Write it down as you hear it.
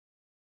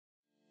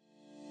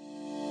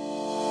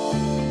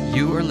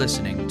You are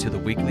listening to the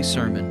weekly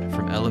sermon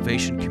from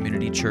Elevation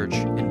Community Church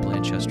in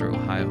Blanchester,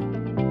 Ohio.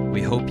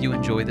 We hope you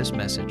enjoy this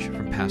message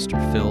from Pastor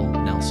Phil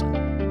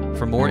Nelson.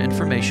 For more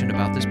information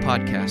about this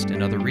podcast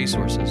and other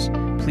resources,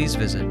 please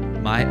visit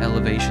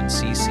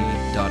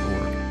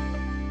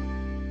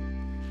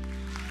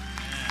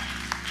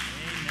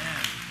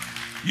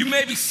myelevationcc.org. You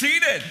may be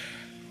seated.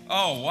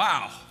 Oh,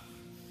 wow.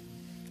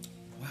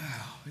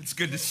 Wow, it's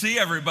good to see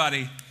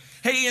everybody.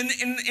 Hey,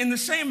 in the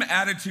same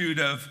attitude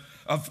of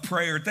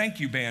prayer, thank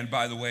you, band,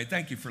 by the way.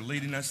 Thank you for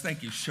leading us.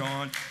 Thank you,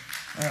 Sean.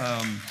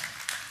 I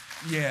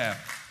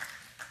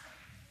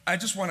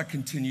just want to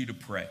continue to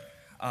pray.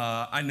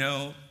 I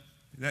know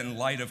that in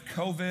light of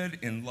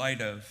COVID, in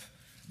light of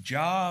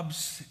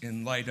jobs,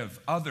 in light of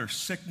other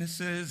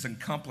sicknesses and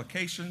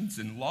complications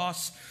and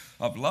loss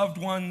of loved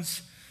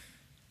ones,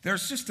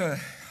 there's just a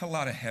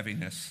lot of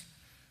heaviness.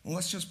 And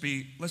let's just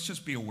be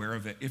aware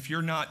of it. If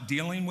you're not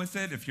dealing with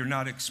it, if you're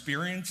not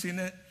experiencing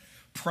it,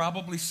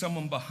 probably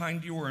someone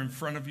behind you or in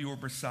front of you or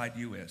beside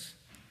you is.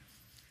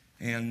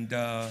 And,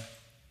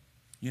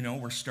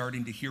 we're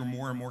starting to hear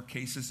more and more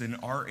cases in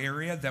our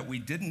area that we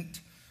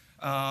didn't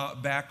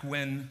back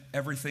when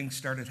everything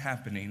started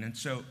happening. And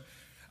so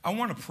I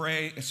want to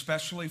pray,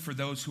 especially for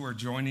those who are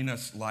joining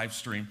us live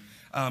stream.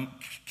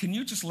 Can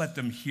you just let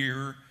them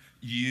hear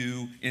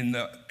you in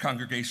the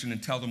congregation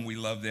and tell them we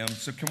love them?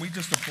 So can we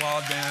just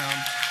applaud them?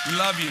 We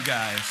love you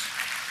guys.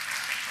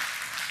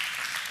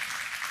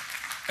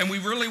 And we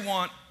really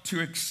want to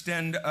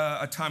extend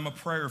a time of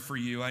prayer for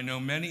you. I know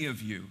many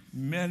of you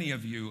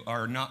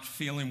are not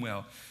feeling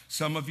well.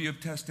 Some of you have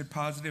tested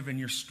positive and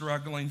you're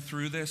struggling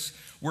through this.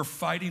 We're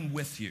fighting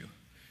with you,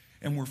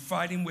 and we're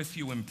fighting with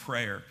you in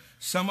prayer.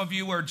 Some of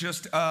you are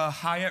just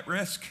high at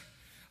risk,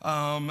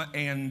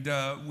 and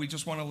we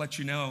just want to let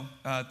you know,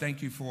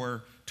 thank you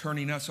for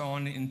turning us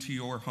on into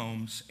your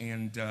homes.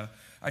 And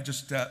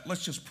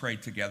let's just pray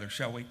together,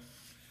 shall we?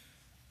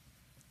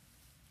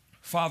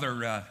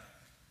 Father,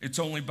 it's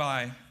only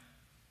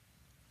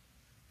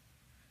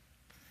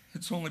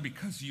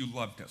because you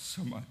loved us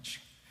so much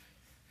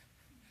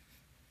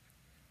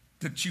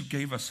that you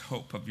gave us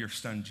hope of your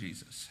son,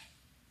 Jesus.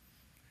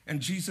 And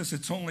Jesus,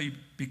 it's only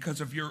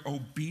because of your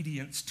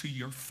obedience to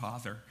your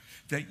Father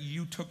that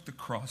you took the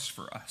cross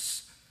for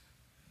us.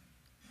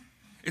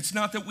 It's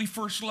not that we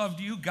first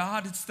loved you,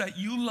 God, it's that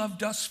you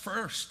loved us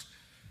first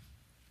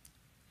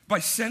by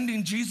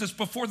sending Jesus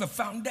before the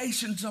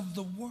foundations of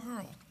the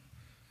world.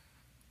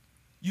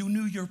 You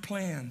knew your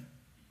plan,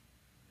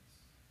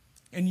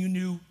 and you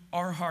knew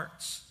our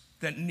hearts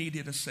that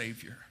needed a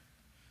Savior.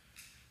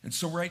 And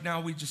so right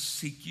now we just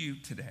seek you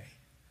today.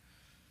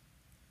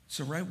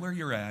 So right where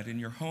you're at, in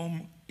your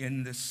home,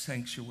 in this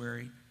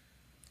sanctuary,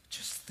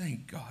 just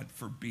thank God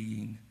for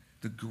being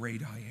the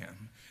great I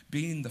am,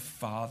 being the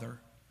Father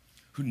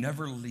who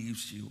never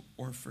leaves you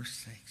or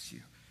forsakes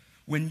you.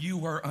 When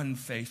you are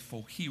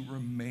unfaithful, he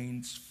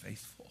remains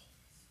faithful.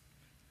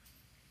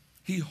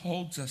 He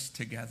holds us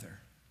together.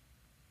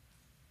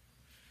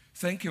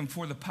 Thank him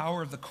for the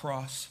power of the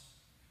cross.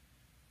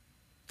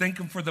 Thank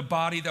him for the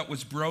body that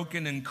was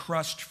broken and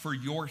crushed for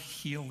your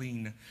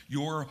healing,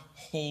 your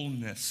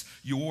wholeness,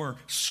 your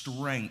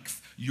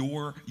strength,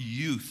 your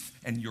youth,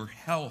 and your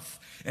health,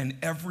 and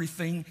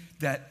everything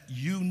that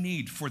you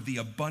need for the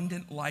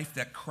abundant life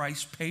that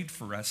Christ paid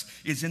for us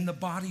is in the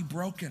body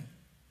broken.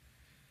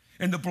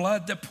 And the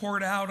blood that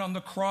poured out on the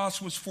cross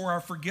was for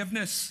our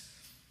forgiveness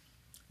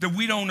that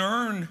we don't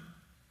earn,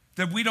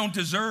 that we don't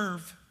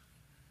deserve.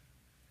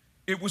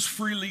 It was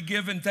freely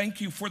given.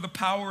 Thank you for the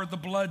power of the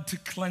blood to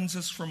cleanse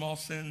us from all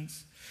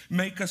sins.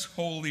 Make us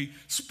holy,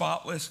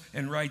 spotless,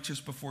 and righteous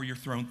before your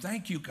throne.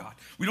 Thank you, God.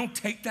 We don't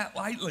take that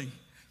lightly.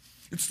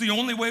 It's the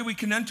only way we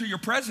can enter your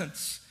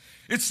presence.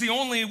 It's the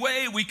only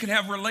way we can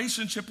have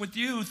relationship with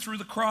you through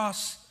the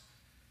cross,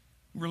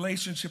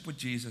 relationship with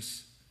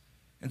Jesus.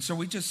 And so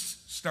we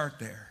just start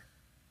there.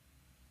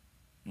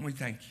 And we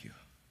thank you.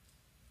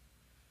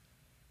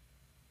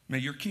 May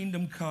your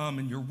kingdom come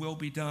and your will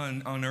be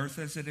done on earth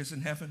as it is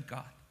in heaven,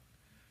 God.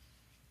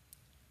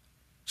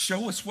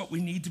 Show us what we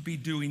need to be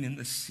doing in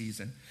this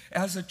season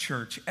as a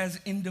church, as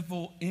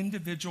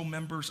individual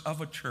members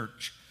of a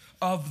church,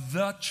 of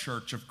the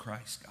church of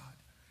Christ, God.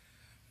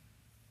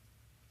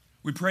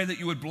 We pray that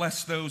you would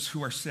bless those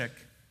who are sick.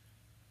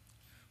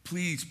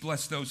 Please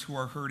bless those who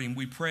are hurting.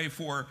 We pray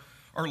for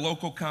our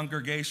local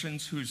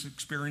congregations who's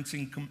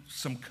experiencing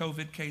some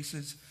COVID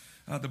cases,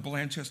 the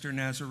Blanchester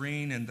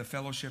Nazarene and the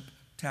Fellowship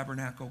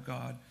Tabernacle,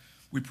 God.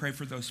 We pray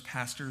for those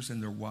pastors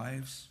and their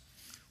wives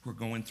who are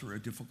going through a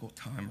difficult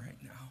time right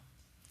now.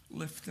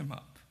 Lift them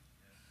up.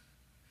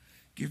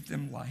 Give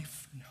them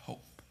life and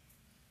hope.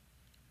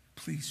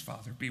 Please,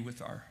 Father, be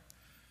with our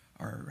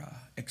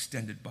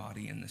extended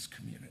body in this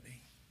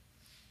community.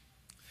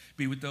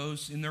 Be with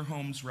those in their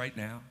homes right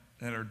now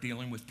that are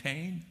dealing with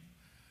pain.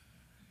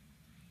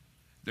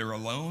 They're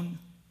alone.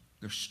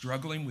 They're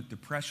struggling with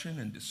depression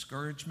and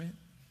discouragement.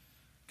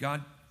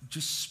 God,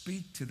 just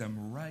speak to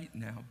them right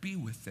now. Be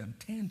with them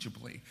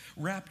tangibly.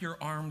 Wrap your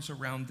arms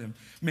around them.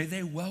 May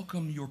they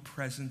welcome your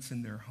presence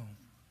in their home.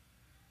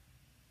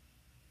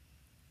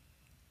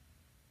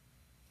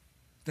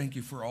 Thank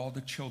you for all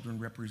the children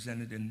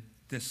represented in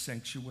this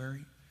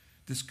sanctuary,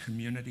 this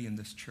community, and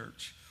this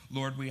church.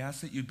 Lord, we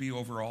ask that you'd be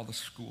over all the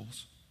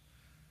schools.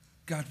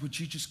 God, would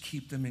you just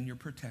keep them in your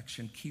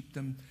protection, keep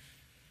them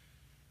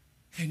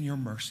in your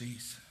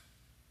mercies.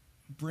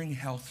 Bring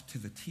health to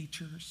the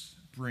teachers,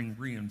 bring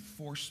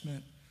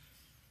reinforcement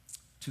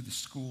to the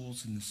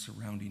schools and the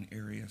surrounding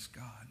areas,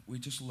 God. We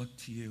just look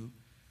to you.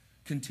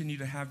 Continue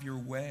to have your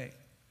way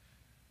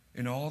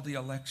in all the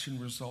election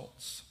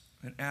results.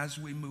 And as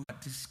we move,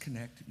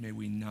 disconnect, may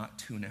we not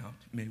tune out.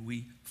 May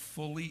we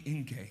fully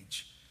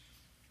engage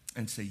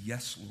and say,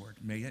 yes, Lord,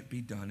 may it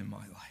be done in my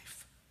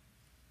life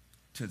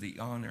to the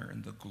honor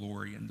and the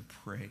glory and the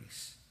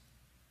praise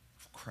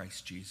of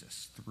Christ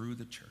Jesus through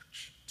the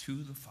church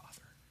to the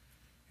Father.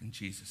 In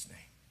Jesus'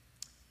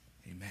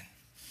 name, amen.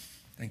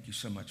 Thank you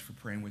so much for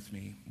praying with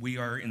me. We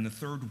are in the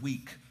third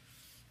week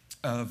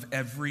of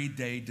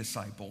Everyday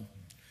Disciple.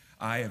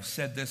 I have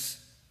said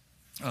this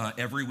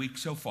every week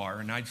so far,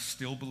 and I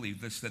still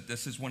believe this, that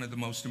this is one of the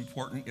most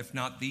important, if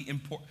not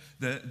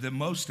the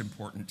most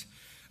important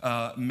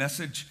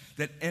message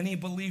that any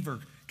believer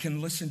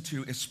can listen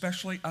to,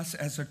 especially us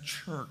as a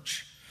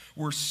church.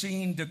 We're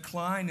seeing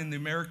decline in the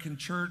American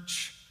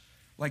church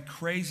like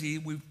crazy.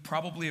 We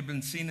probably have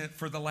been seeing it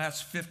for the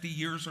last 50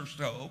 years or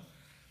so.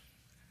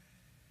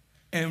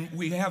 And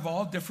we have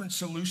all different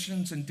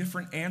solutions and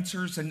different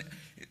answers, and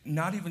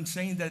not even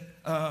saying that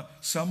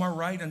some are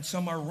right and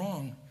some are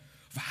wrong.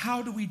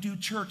 How do we do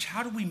church?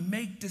 How do we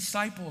make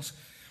disciples?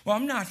 Well,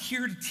 I'm not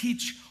here to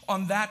teach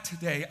on that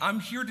today.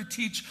 I'm here to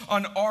teach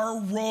on our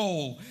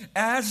role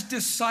as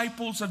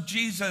disciples of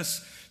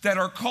Jesus that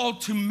are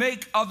called to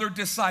make other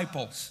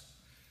disciples.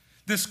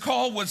 This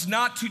call was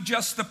not to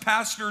just the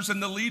pastors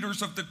and the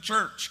leaders of the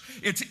church.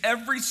 It's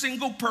every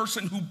single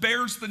person who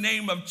bears the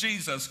name of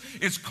Jesus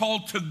is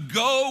called to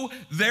go,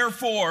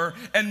 therefore,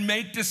 and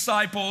make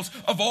disciples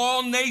of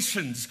all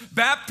nations,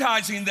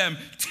 baptizing them,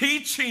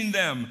 teaching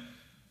them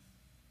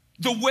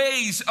the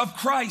ways of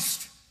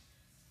Christ.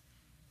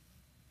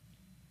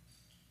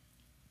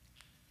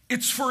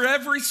 It's for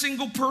every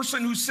single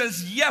person who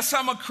says, yes,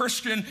 I'm a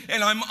Christian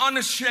and I'm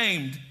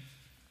unashamed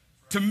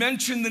to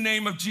mention the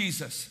name of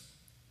Jesus.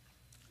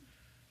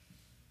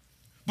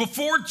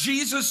 Before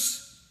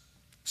Jesus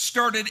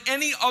started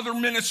any other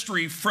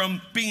ministry,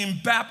 from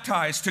being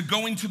baptized to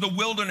going to the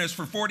wilderness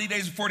for 40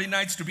 days and 40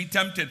 nights to be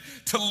tempted,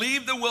 to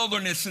leave the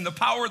wilderness in the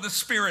power of the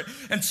Spirit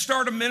and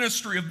start a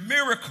ministry of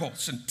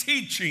miracles and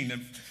teaching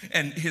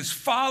and his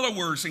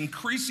followers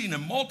increasing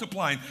and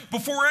multiplying.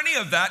 Before any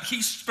of that,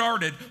 he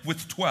started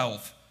with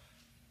 12.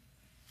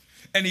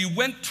 And he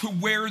went to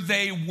where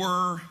they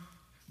were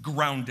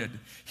grounded.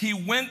 He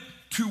went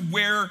to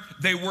where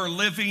they were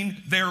living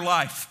their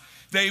life.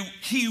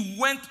 He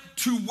went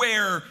to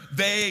where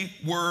they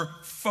were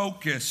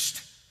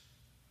focused.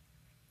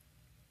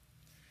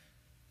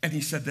 And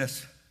he said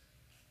this,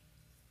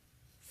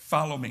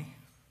 follow me.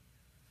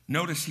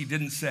 Notice he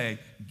didn't say,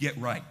 get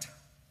right.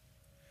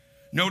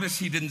 Notice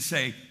he didn't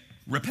say,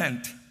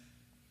 repent.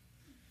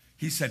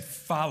 He said,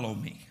 follow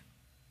me.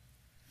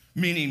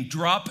 Meaning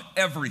drop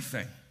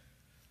everything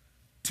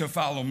to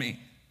follow me.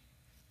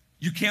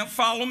 You can't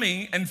follow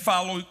me and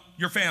follow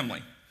your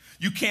family.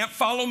 You can't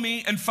follow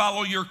me and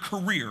follow your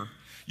career.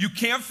 You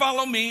can't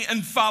follow me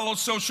and follow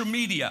social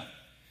media.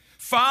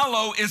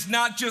 Follow is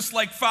not just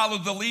like follow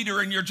the leader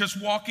and you're just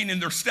walking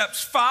in their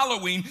steps.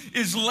 Following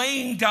is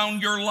laying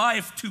down your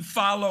life to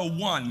follow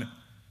one.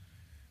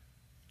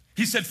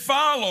 He said,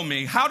 follow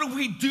me. How do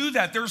we do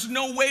that? There's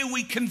no way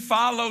we can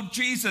follow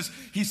Jesus.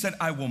 He said,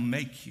 I will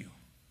make you.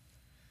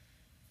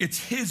 It's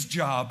his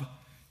job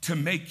to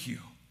make you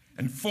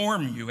and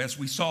form you, as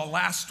we saw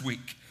last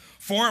week.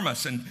 Form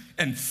us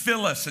and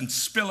fill us and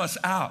spill us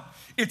out.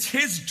 It's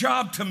his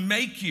job to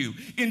make you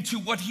into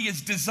what he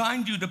has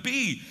designed you to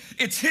be.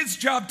 It's his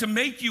job to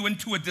make you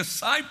into a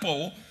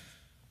disciple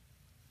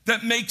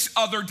that makes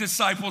other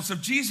disciples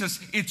of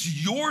Jesus.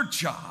 It's your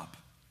job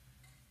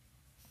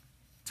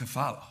to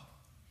follow.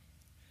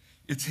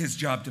 It's his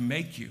job to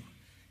make you.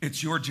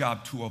 It's your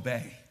job to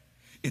obey.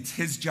 It's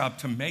his job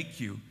to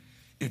make you.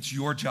 It's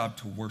your job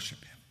to worship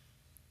him.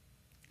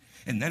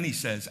 And then he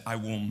says, I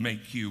will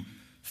make you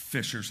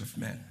fishers of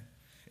men.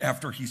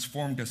 After he's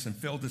formed us and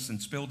filled us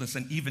and spilled us,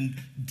 and even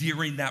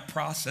during that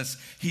process,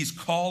 he's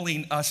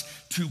calling us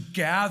to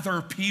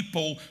gather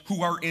people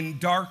who are in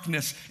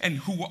darkness and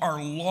who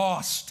are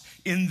lost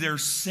in their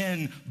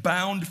sin,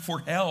 bound for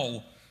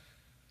hell,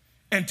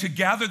 and to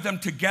gather them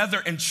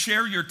together and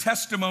share your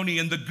testimony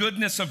in the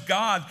goodness of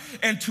God,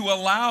 and to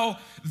allow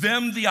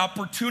them the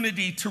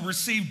opportunity to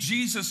receive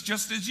Jesus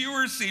just as you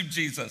received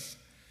Jesus.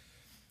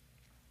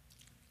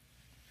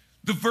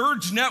 The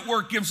Verge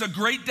Network gives a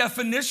great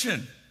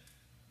definition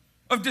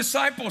of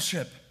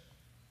discipleship.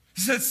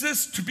 He says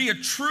this, to be a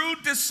true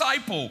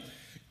disciple.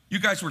 You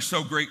guys were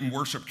so great in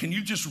worship. Can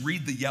you just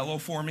read the yellow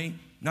for me,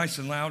 nice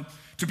and loud?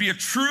 To be a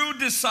true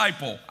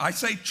disciple. I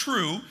say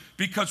true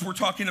because we're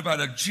talking about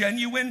a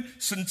genuine,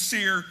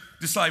 sincere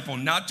disciple,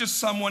 not just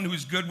someone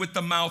who's good with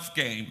the mouth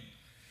game,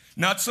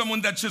 not someone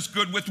that's just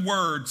good with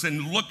words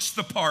and looks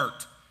the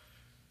part.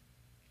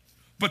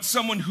 but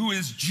someone who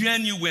is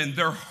genuine.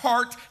 Their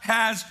heart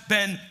has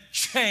been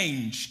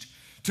changed.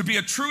 To be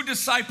a true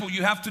disciple,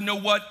 you have to know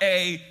what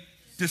a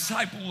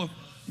disciple of,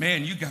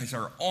 man, you guys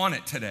are on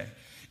it today.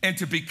 And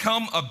to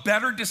become a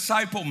better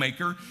disciple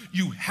maker,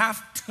 you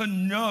have to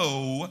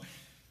know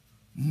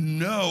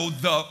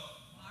the,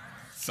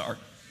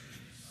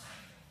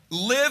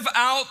 live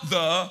out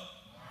the,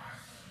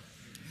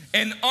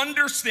 and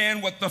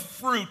understand what the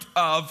fruit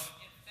of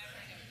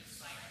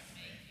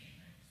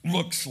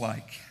looks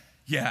like.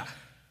 Yeah.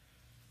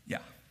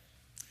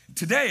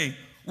 Today,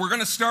 we're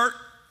going to start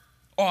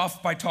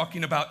off by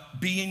talking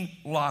about being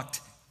locked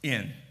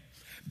in.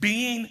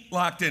 Being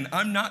locked in.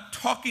 I'm not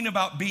talking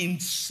about being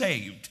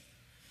saved.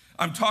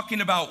 I'm talking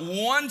about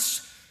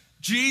once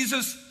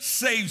Jesus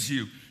saves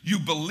you, you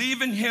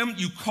believe in him,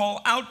 you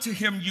call out to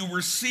him, you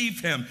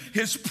receive him.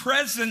 His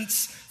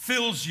presence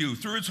fills you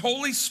through his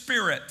Holy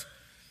Spirit.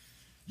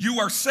 You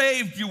are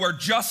saved, you are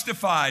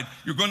justified,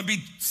 you're going to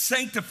be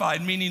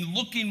sanctified, meaning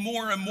looking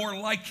more and more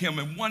like him,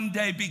 and one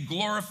day be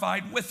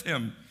glorified with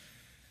him.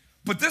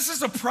 But this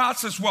is a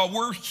process while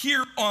we're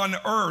here on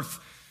earth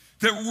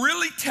that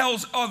really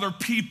tells other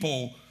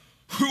people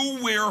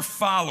who we're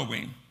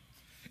following.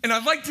 And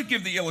I'd like to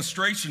give the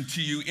illustration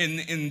to you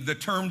in the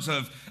terms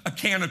of a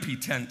canopy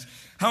tent.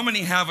 How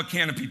many have a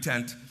canopy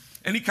tent?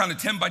 Any kind of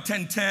 10 by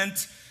 10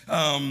 tent?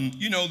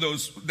 You know,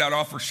 those that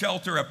offer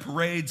shelter at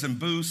parades and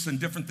booths and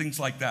different things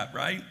like that,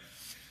 right?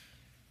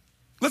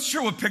 Let's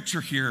show a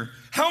picture here.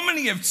 How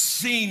many have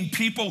seen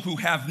people who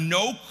have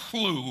no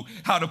clue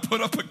how to put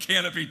up a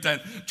canopy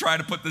tent try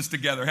to put this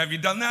together? Have you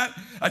done that?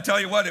 I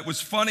tell you what, it was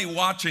funny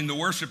watching the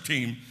worship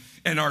team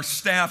and our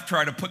staff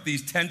try to put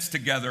these tents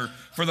together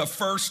for the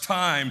first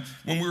time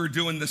when we were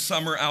doing the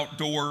summer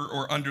outdoor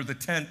or under the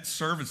tent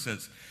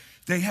services.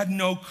 They had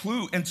no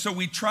clue. And so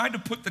we tried to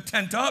put the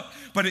tent up,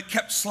 but it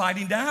kept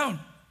sliding down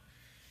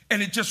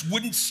and it just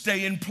wouldn't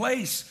stay in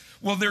place.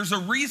 Well, there's a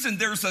reason.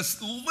 There's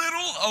a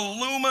little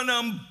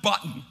aluminum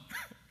button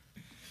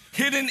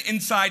hidden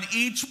inside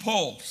each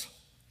pole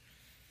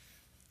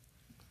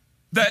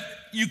that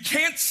you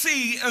can't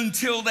see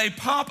until they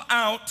pop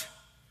out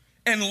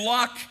and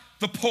lock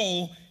the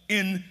pole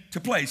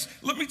into place.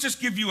 Let me just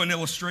give you an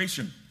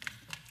illustration.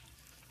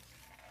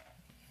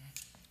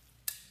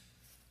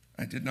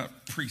 I did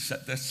not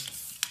preset this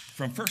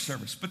from first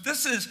service, but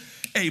this is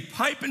a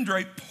pipe and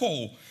drape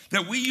pole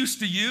that we used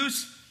to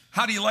use.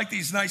 How do you like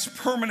these nice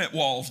permanent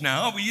walls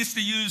now? We used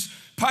to use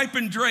pipe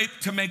and drape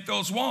to make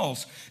those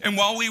walls. And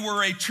while we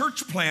were a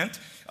church plant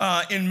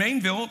in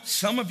Mainville,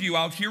 some of you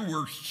out here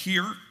were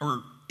here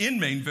or in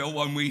Mainville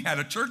when we had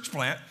a church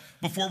plant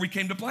before we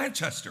came to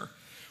Blanchester.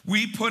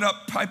 We put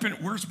up pipe and,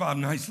 where's Bob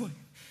Nicely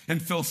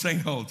and Phil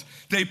St. Holds?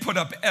 They put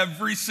up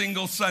every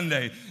single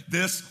Sunday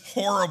this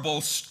horrible,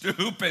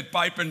 stupid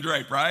pipe and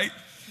drape, right?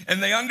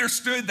 And they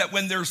understood that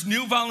when there's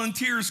new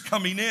volunteers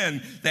coming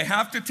in, they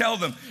have to tell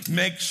them,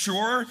 make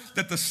sure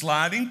that the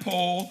sliding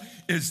pole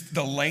is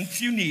the length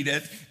you need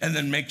it, and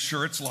then make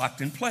sure it's locked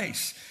in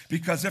place.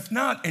 Because if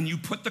not, and you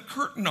put the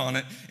curtain on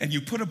it, and you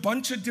put a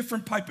bunch of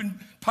different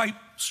pipe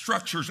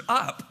structures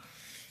up,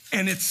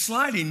 and it's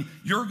sliding,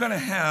 you're gonna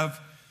have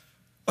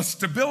a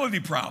stability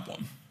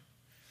problem.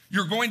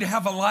 You're going to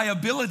have a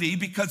liability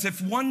because if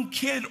one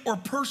kid or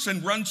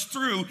person runs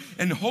through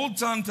and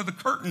holds on to the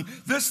curtain,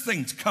 this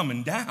thing's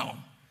coming down.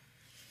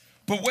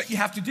 But what you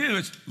have to do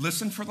is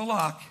listen for the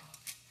lock.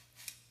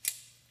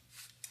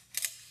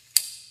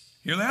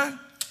 Hear that?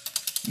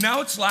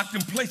 Now it's locked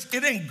in place.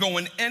 It ain't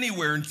going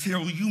anywhere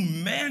until you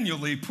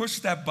manually push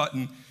that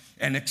button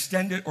and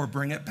extend it or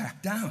bring it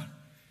back down.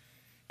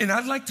 And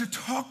I'd like to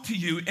talk to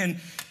you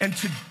and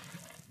to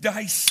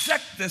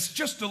dissect this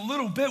just a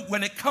little bit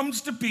when it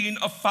comes to being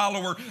a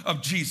follower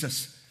of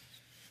Jesus.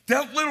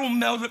 That little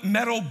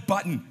metal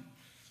button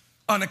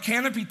on a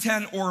canopy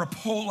tent or a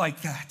pole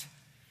like that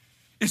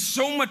is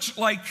so much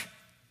like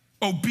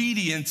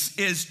obedience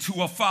is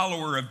to a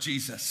follower of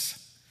Jesus.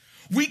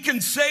 We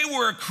can say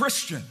we're a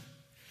Christian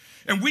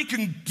and we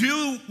can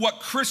do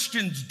what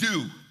Christians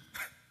do.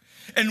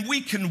 And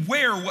we can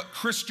wear what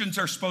Christians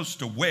are supposed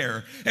to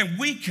wear. And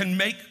we can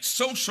make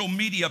social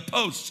media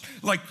posts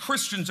like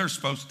Christians are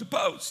supposed to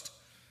post.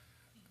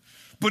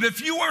 But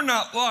if you are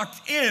not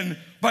locked in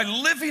by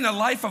living a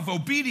life of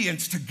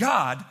obedience to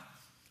God,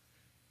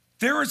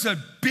 there is a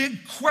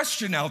big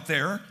question out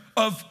there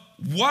of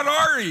what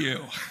are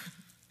you?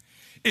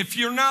 If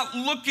you're not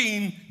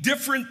looking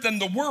different than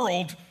the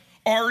world,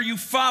 are you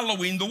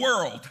following the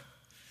world?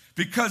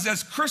 Because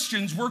as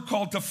Christians, we're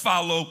called to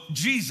follow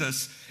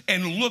Jesus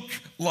and look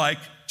like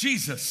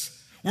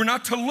Jesus. We're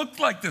not to look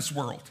like this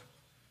world.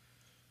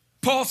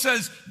 Paul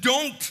says,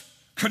 don't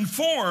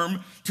conform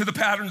to the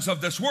patterns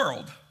of this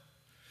world,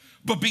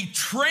 but be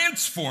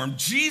transformed.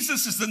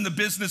 Jesus is in the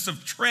business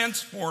of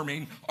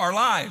transforming our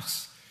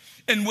lives.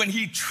 And when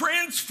he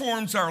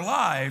transforms our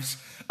lives,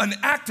 an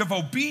act of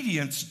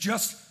obedience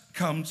just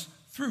comes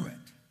through it.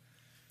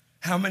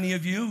 How many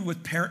of you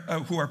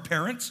who are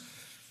parents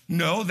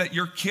know that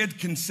your kid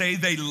can say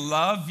they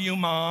love you,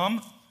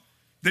 Mom?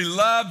 They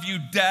love you,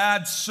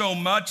 Dad, so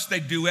much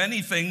they'd do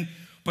anything,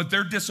 but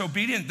they're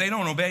disobedient. They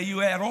don't obey you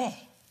at all.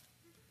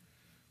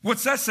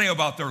 What's that say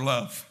about their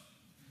love?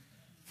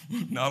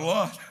 Not a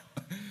lot,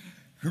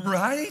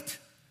 right?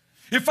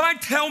 If I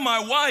tell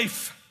my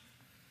wife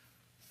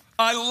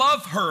I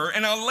love her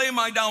and I lay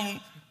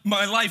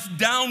my life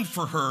down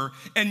for her,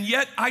 and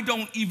yet I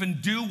don't even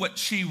do what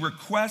she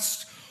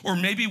requests or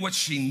maybe what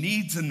she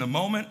needs in the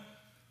moment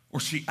or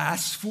she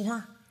asks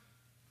for,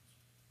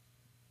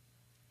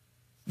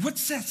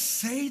 what's that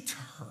say to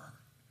her?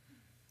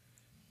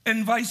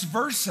 And vice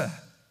versa.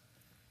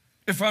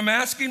 If I'm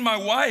asking my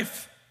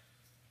wife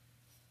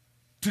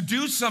to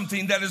do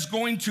something that is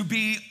going to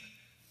be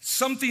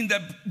something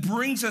that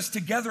brings us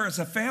together as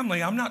a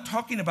family, I'm not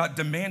talking about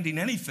demanding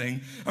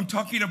anything. I'm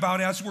talking about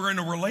as we're in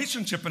a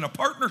relationship and a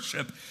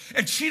partnership,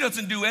 and she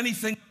doesn't do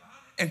anything,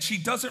 and she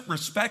doesn't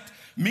respect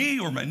me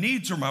or my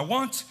needs or my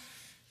wants,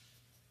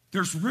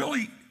 there's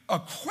really a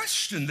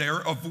question there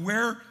of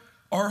where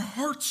our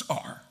hearts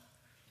are.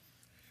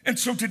 And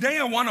so today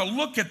I want to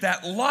look at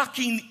that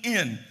locking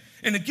in.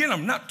 And again,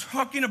 I'm not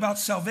talking about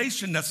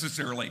salvation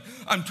necessarily.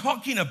 I'm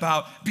talking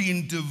about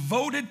being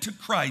devoted to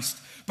Christ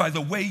by the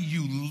way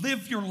you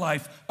live your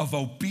life of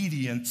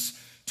obedience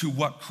to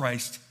what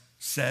Christ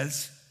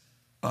says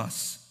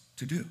us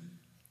to do.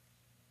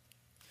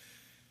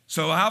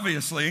 So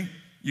obviously,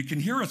 you can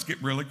hear us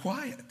get really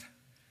quiet.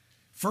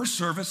 First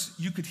service,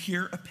 you could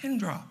hear a pin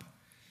drop.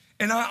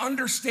 And I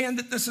understand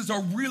that this is a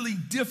really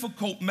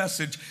difficult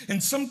message,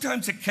 and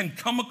sometimes it can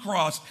come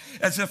across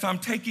as if I'm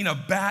taking a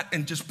bat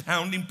and just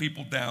pounding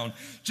people down.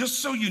 Just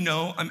so you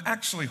know, I'm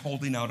actually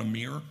holding out a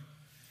mirror,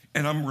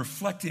 and I'm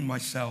reflecting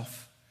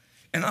myself,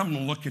 and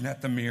I'm looking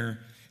at the mirror,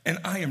 and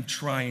I am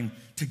trying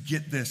to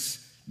get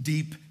this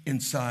deep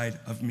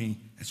inside of me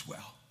as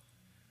well.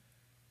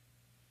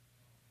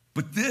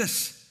 But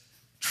this,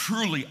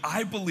 truly,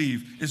 I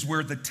believe, is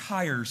where the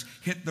tires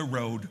hit the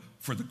road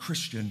for the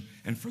Christian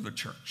and for the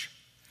church.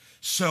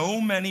 So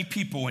many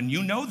people, and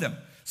you know them,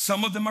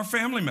 some of them are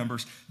family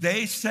members,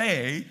 they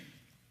say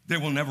they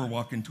will never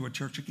walk into a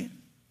church again.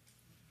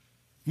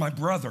 My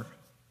brother,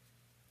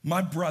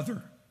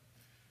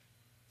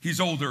 he's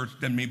older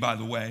than me, by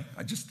the way.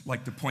 I just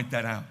like to point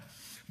that out.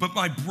 But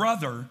my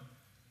brother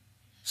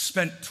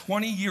spent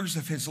 20 years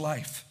of his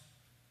life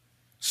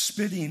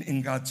spitting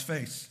in God's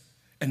face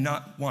and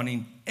not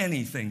wanting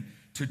anything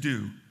to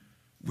do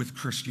with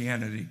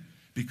Christianity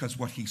because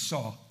what he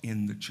saw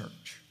in the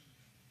church.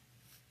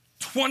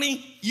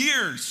 20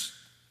 years.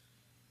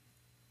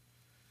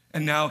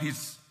 And now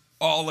he's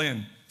all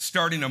in,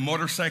 starting a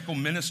motorcycle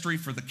ministry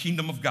for the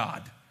kingdom of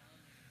God.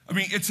 I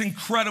mean, it's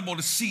incredible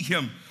to see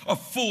him, a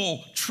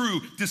full, true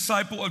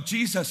disciple of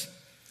Jesus.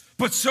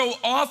 But so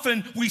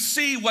often we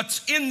see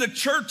what's in the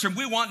church and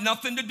we want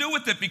nothing to do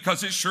with it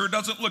because it sure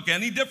doesn't look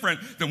any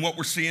different than what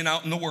we're seeing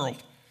out in the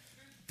world.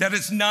 That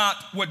is not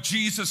what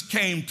Jesus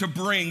came to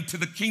bring to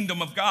the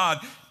kingdom of God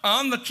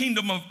on the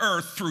kingdom of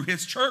earth through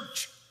his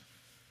church.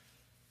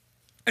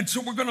 And so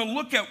we're going to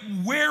look at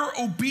where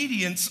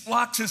obedience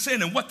locks us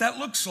in and what that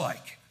looks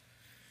like.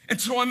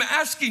 And so I'm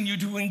asking you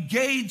to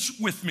engage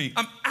with me.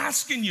 I'm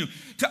asking you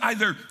to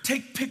either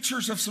take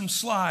pictures of some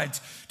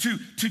slides, to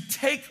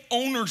take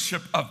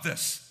ownership of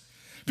this.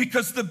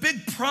 Because the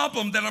big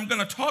problem that I'm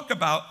going to talk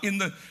about in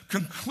the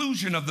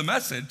conclusion of the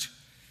message,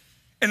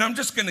 and I'm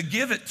just going to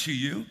give it to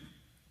you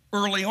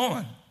early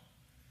on,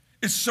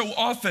 is so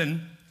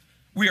often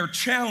we are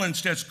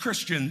challenged as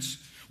Christians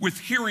with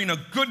hearing a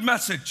good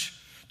message,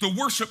 the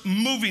worship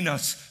moving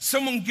us.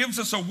 Someone gives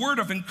us a word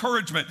of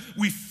encouragement.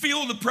 We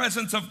feel the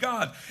presence of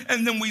God,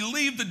 and then we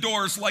leave the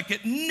doors like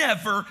it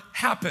never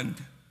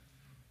happened.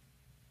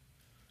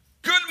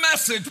 Good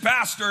message,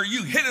 Pastor.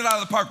 You hit it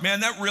out of the park.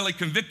 Man, that really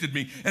convicted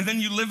me. And then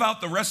you live out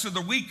the rest of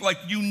the week like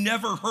you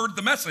never heard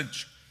the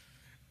message.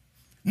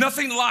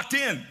 Nothing locked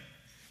in.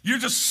 You're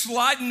just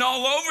sliding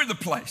all over the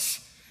place.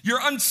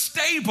 You're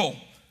unstable.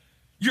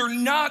 You're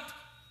not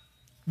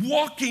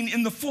walking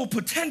in the full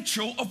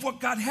potential of what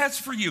God has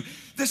for you.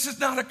 This is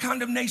not a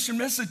condemnation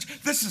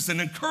message. This is an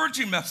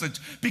encouraging message,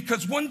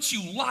 because once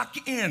you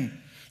lock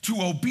in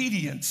to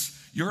obedience,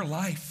 your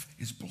life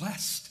is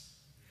blessed.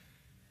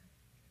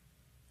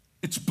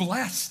 It's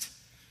blessed.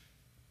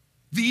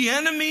 The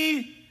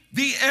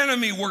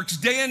enemy works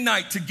day and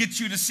night to get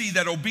you to see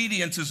that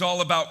obedience is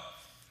all about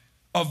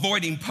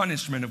avoiding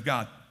punishment of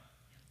God.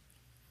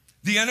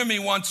 The enemy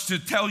wants to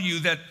tell you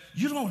that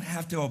you don't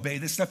have to obey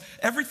this stuff.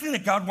 Everything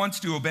that God wants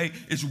to obey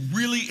is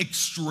really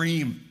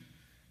extreme.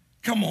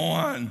 Come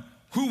on.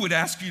 Who would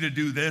ask you to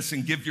do this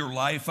and give your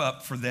life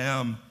up for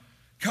them?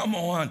 Come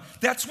on.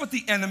 That's what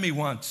the enemy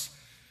wants.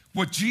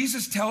 What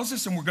Jesus tells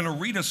us, and we're going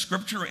to read a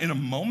scripture in a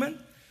moment,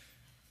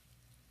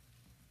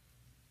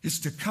 is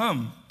to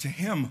come to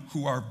him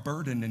who are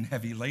burdened and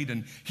heavy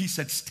laden. He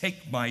says,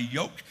 take my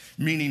yoke,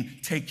 meaning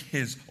take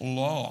his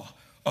law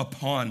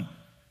upon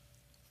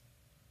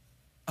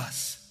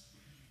us.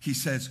 He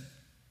says,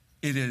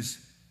 it's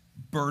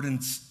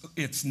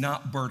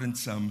not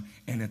burdensome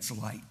and it's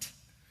light.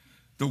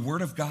 The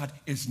word of God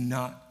is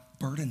not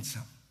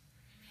burdensome.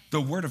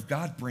 The word of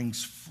God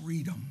brings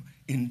freedom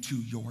into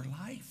your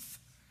life.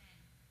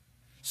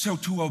 So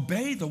to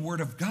obey the word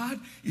of God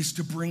is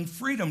to bring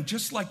freedom,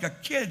 just like a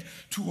kid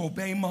to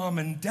obey mom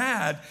and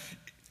dad.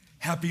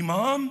 Happy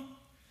mom,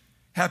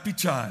 happy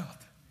child.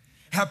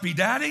 Happy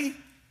daddy,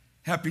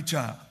 happy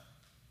child.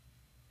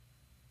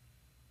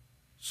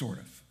 Sort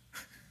of.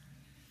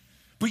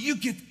 But you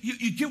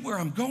get where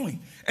I'm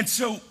going. And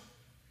so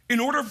in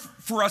order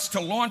for us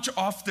to launch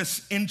off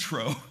this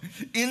intro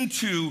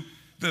into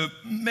the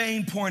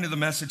main point of the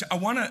message,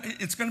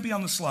 it's going to be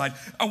on the slide.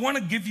 I want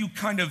to give you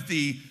kind of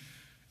the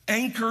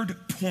anchored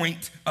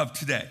point of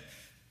today.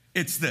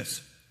 It's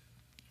this.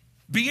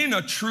 Being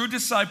a true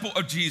disciple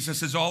of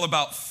Jesus is all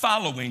about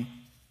following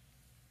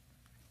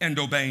and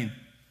obeying.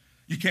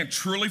 You can't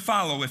truly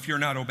follow if you're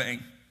not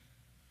obeying.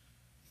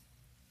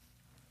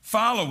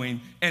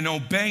 Following and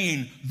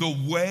obeying the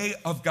way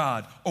of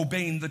God,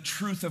 obeying the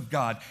truth of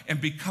God,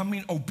 and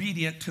becoming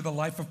obedient to the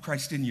life of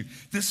Christ in you.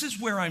 This is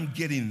where I'm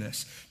getting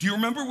this. Do you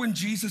remember when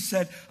Jesus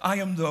said, I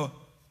am the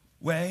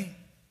way,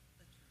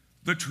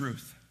 the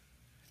truth,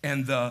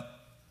 and the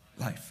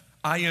life?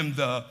 I am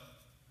the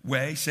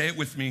way, say it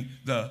with me,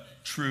 the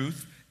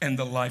truth and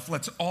the life.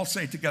 Let's all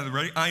say it together,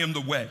 ready? I am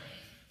the way,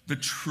 the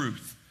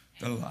truth,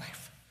 the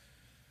life.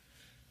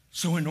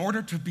 So in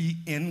order to be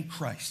in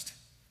Christ,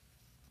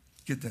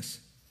 get this,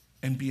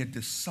 and be a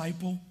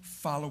disciple,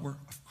 follower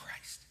of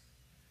Christ,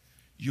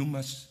 you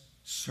must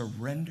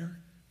surrender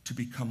to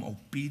become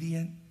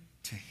obedient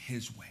to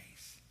his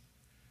ways,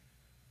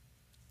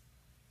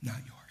 not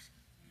yours.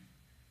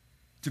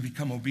 To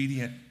become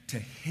obedient to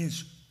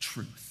his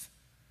truth,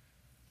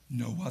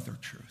 no other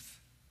truth.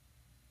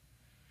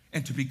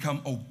 And to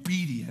become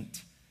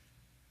obedient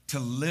to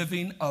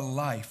living a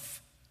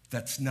life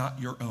that's not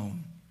your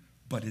own,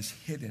 but is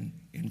hidden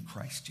in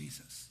Christ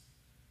Jesus.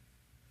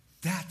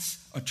 That's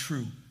a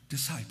true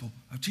disciple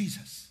of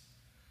Jesus.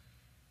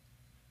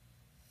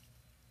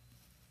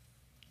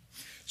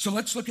 So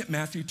let's look at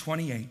Matthew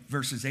 28,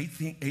 verses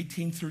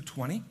 18 through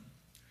 20.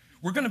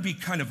 We're going to be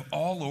kind of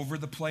all over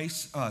the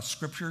place,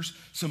 scriptures,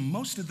 so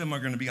most of them are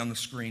going to be on the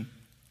screen.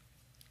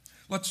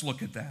 Let's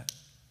look at that.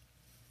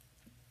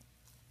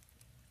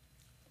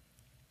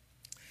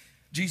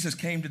 Jesus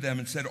came to them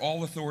and said,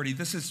 all authority.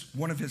 This is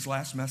one of his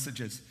last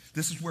messages.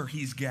 This is where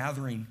he's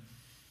gathering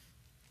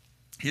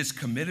his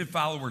committed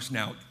followers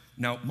now.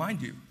 Now,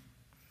 mind you,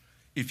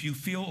 if you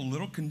feel a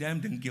little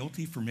condemned and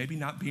guilty for maybe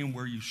not being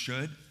where you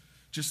should,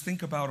 just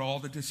think about all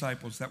the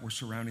disciples that were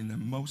surrounding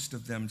them, most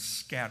of them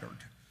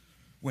scattered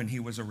when he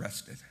was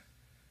arrested.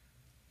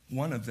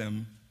 One of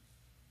them,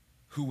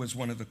 who was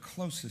one of the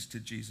closest to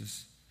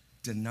Jesus,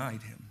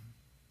 denied him.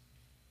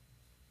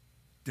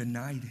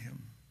 Denied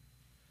him.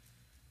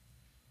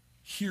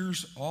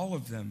 Here's all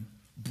of them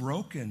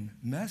broken,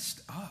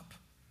 messed up,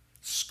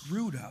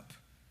 screwed up.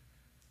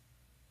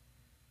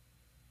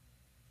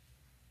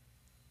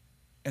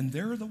 And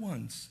they're the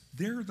ones,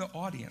 they're the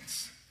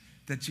audience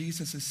that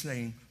Jesus is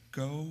saying,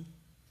 go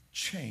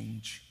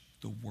change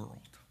the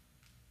world.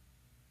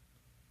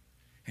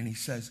 And he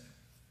says,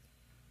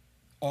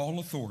 all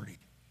authority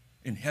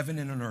in heaven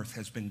and on earth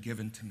has been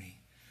given to me.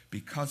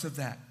 Because of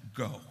that,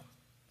 go.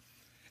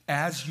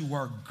 As you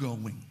are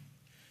going.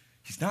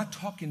 He's not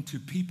talking to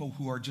people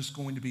who are just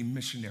going to be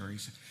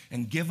missionaries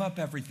and give up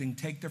everything,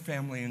 take their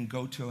family, and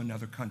go to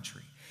another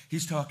country.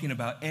 He's talking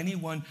about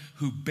anyone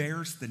who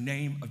bears the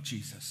name of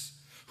Jesus,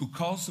 who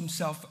calls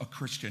himself a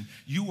Christian.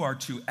 You are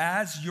to,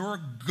 as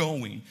you're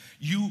going,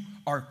 you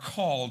are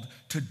called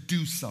to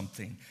do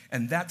something.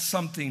 And that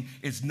something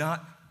is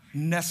not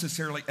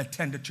necessarily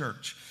attend a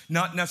church,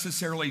 not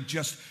necessarily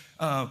just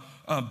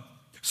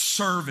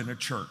serve in a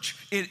church.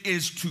 It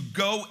is to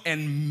go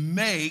and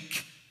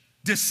make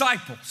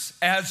disciples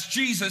as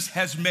Jesus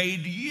has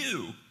made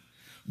you.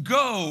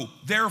 Go,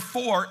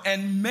 therefore,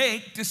 and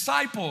make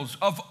disciples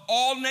of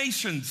all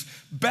nations,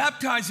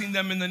 baptizing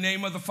them in the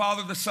name of the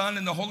Father, the Son,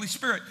 and the Holy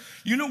Spirit.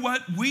 You know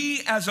what?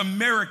 We as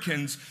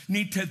Americans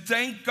need to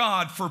thank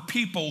God for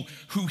people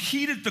who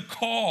heeded the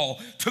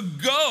call to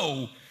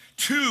go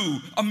to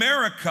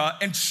America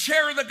and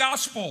share the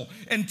gospel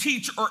and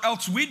teach, or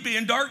else we'd be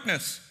in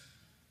darkness.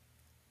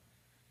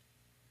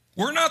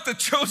 We're not the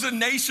chosen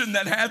nation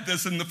that had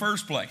this in the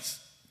first place.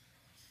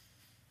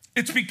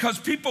 It's because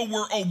people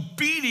were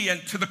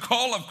obedient to the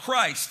call of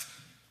Christ.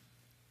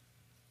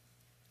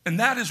 And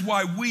that is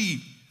why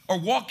we are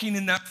walking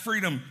in that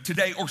freedom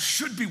today, or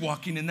should be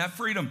walking in that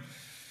freedom.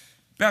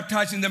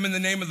 Baptizing them in the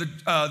name of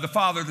the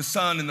Father, the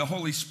Son, and the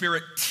Holy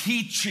Spirit,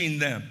 teaching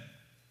them.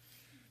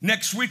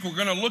 Next week, we're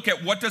going to look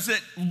at what does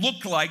it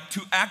look like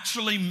to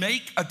actually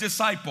make a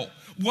disciple.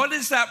 What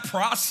is that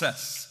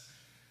process?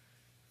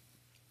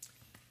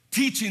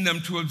 Teaching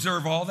them to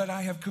observe all that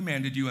I have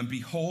commanded you, and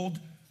behold,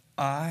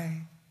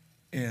 I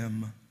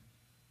am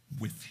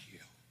with you.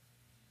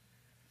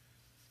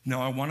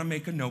 Now, I want to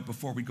make a note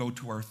before we go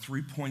to our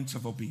 3 points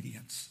of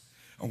obedience.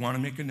 I want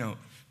to make a note.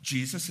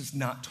 Jesus is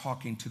not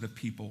talking to the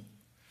people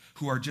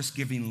who are just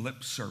giving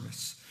lip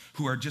service,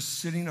 who are just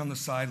sitting on the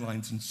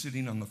sidelines and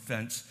sitting on the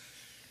fence,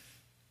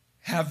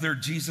 have their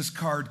Jesus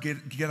card,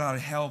 get out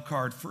of hell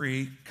card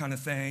free kind of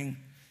thing,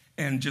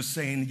 and just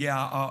saying,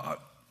 yeah,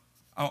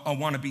 I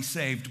want to be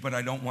saved, but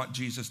I don't want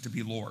Jesus to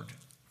be Lord.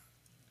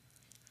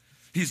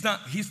 He's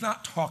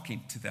not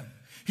talking to them.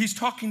 He's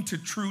talking to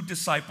true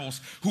disciples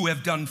who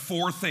have done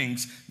 4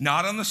 things.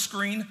 Not on the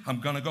screen. I'm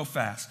going to go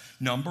fast.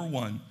 Number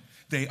 1,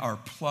 they are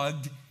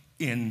plugged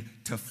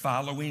into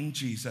following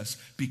Jesus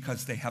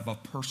because they have a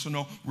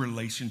personal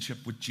relationship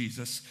with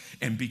Jesus.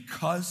 And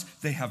because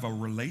they have a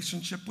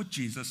relationship with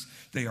Jesus,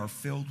 they are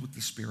filled with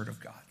the Spirit of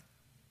God.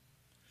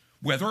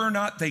 Whether or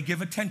not they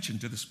give attention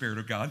to the Spirit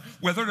of God,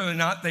 whether or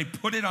not they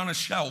put it on a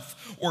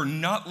shelf or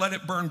not let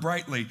it burn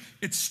brightly,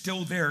 it's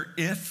still there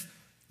if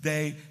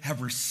they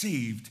have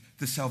received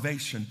the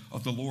salvation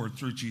of the Lord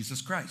through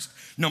Jesus Christ.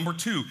 Number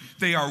 2,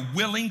 they are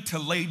willing to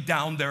lay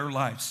down their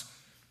lives.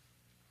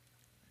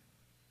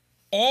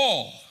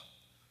 All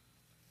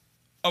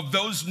of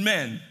those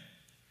men,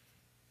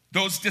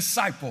 those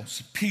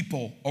disciples,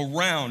 people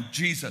around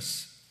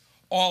Jesus,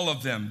 all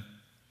of them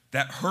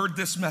that heard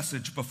this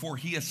message before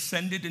he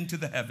ascended into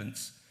the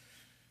heavens,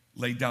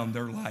 laid down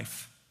their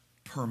life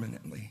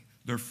permanently,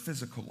 their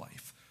physical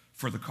life,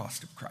 for the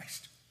cost of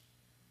Christ.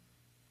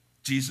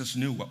 Jesus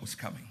knew what was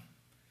coming.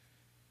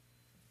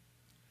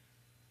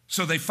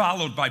 So they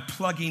followed by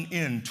plugging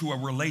into a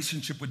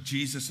relationship with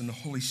Jesus and the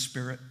Holy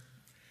Spirit.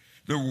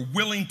 They were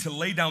willing to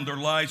lay down their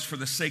lives for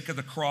the sake of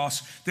the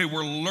cross. They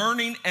were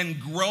learning and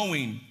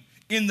growing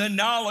in the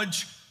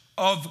knowledge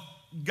of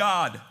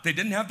God. They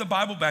didn't have the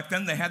Bible back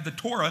then. They had the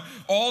Torah.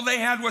 All they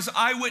had was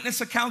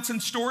eyewitness accounts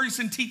and stories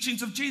and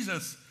teachings of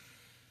Jesus.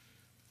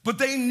 But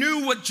they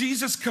knew what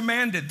Jesus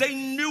commanded. They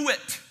knew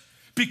it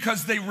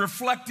because they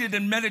reflected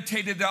and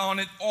meditated on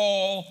it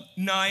all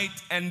night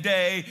and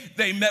day.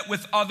 They met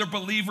with other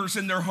believers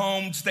in their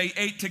homes. They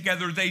ate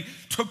together. They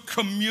took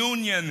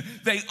communion.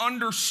 They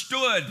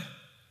understood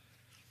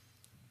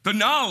the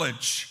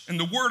knowledge and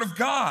the Word of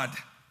God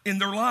in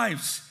their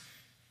lives.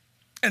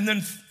 And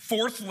then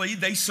fourthly,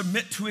 they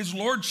submit to his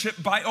lordship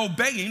by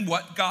obeying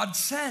what God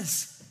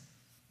says.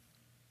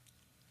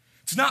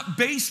 It's not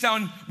based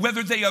on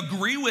whether they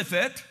agree with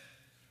it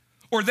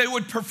or they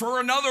would prefer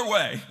another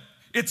way.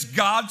 It's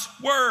God's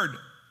word,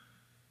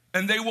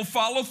 and they will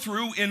follow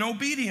through in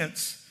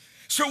obedience.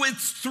 So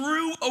it's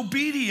through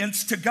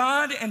obedience to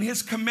God and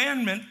his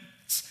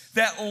commandments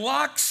that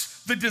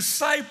locks the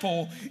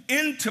disciple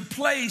into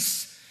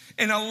place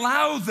and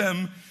allow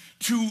them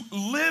to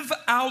live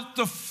out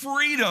the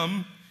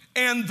freedom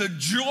and the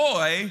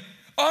joy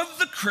of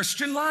the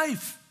Christian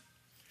life.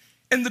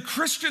 And the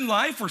Christian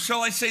life, or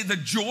shall I say the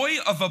joy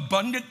of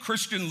abundant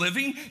Christian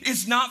living,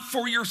 is not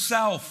for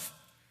yourself.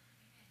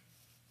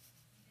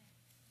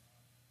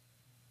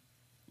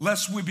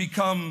 Lest we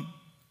become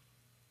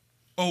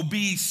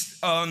obese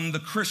on the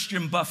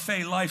Christian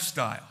buffet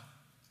lifestyle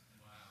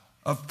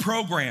of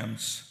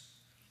programs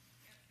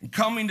and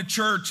coming to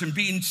church and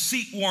being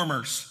seat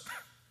warmers.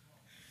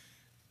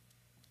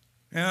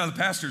 Yeah, the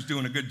pastor's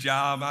doing a good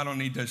job. I don't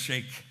need to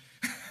shake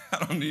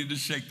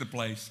the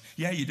place.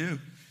 Yeah, you do.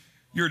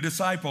 You're a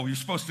disciple. You're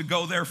supposed to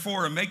go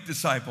therefore and make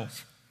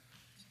disciples.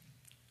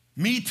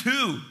 Me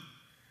too.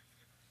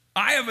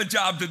 I have a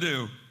job to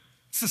do.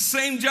 It's the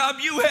same job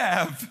you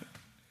have.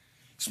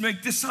 Let's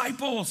make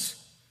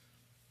disciples.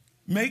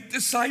 Make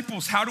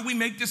disciples. How do we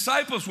make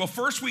disciples? Well,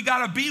 first we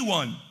got to be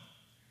one.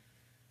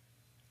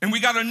 And we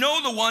got to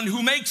know the one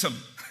who makes them.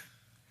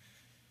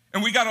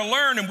 And we got to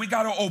learn and we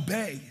got to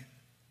obey.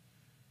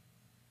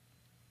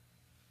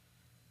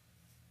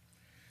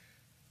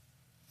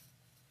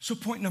 So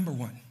point number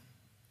 1,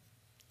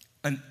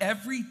 an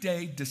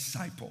everyday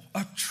disciple,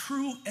 a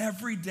true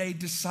everyday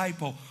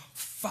disciple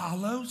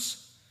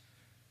follows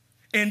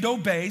and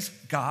obeys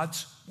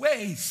God's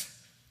ways.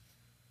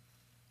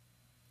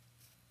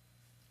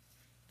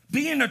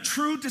 Being a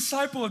true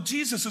disciple of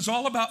Jesus is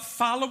all about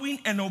following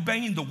and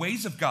obeying the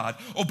ways of God,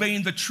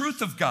 obeying the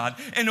truth of God,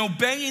 and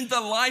obeying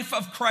the life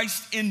of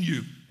Christ in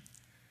you.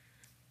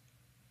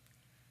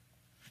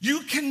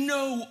 You can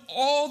know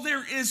all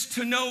there is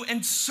to know,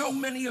 and so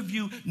many of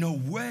you know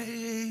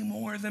way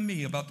more than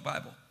me about the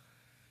Bible.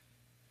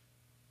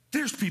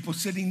 There's people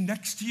sitting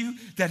next to you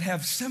that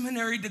have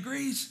seminary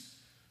degrees,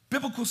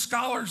 biblical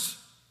scholars.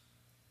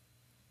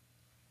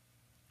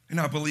 And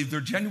I believe they're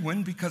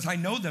genuine because I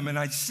know them and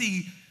I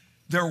see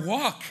their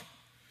walk.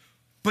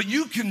 But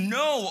you can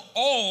know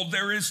all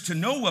there is to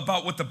know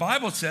about what the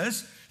Bible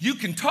says. You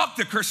can talk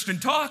the Christian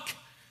talk.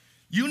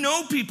 You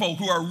know people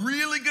who are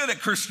really good at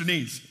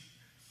Christianese.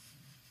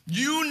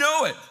 You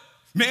know it.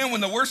 Man,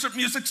 when the worship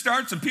music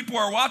starts and people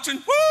are watching,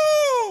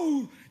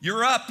 woo,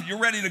 you're up, you're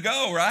ready to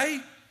go, right?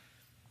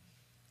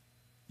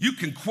 You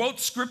can quote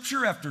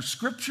scripture after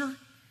scripture.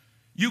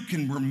 You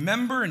can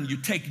remember and you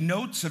take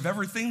notes of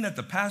everything that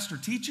the pastor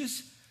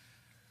teaches.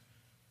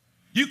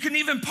 You can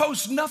even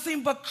post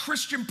nothing but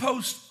Christian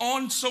posts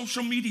on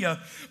social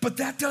media, but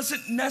that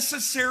doesn't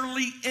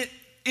necessarily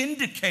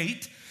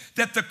indicate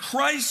that the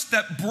Christ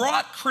that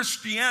brought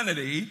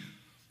Christianity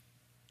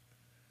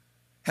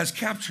has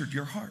captured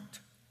your heart.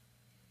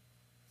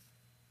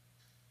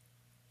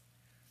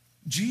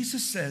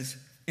 Jesus says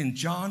in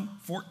John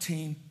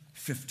 14:15,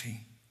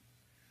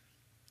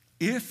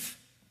 if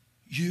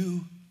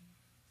you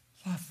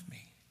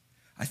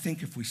I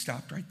think if we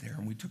stopped right there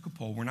and we took a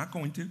poll, we're not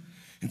going to,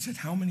 and said,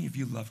 how many of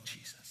you love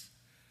Jesus?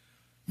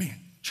 Man,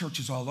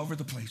 churches all over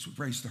the place would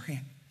raise their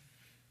hand.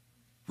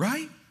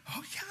 Right?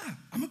 Oh yeah,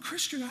 I'm a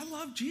Christian, I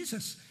love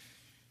Jesus.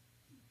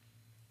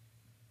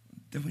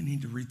 Then we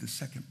need to read the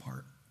second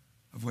part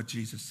of what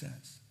Jesus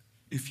says.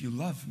 If you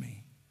love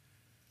me,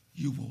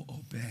 you will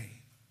obey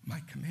my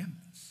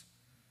commandments.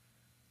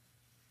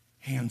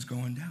 Hands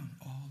going down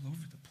all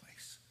over the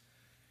place.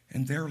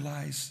 And there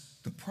lies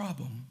the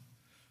problem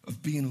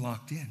of being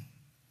locked in,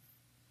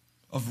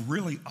 of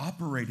really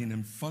operating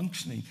and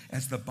functioning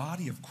as the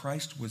body of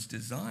Christ was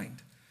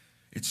designed.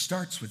 It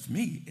starts with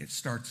me. It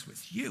starts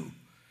with you.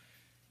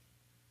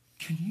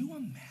 Can you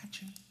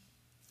imagine?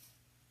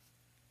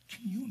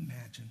 Can you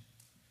imagine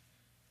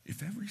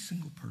if every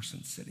single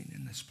person sitting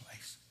in this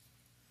place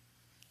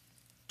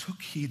took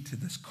heed to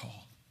this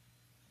call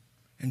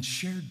and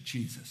shared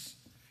Jesus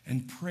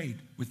and prayed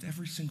with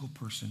every single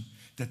person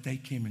that they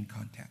came in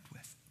contact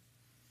with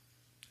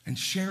and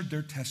shared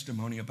their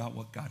testimony about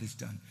what God has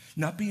done?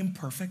 Not being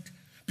perfect,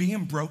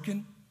 being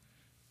broken,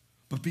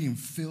 but being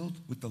filled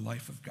with the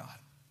life of God.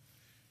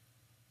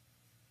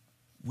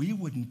 We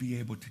wouldn't be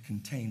able to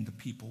contain the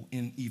people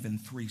in even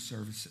 3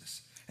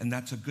 services. And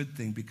that's a good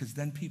thing, because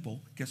then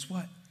people, guess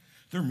what?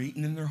 They're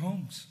meeting in their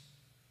homes.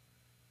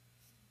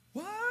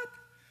 What?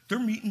 They're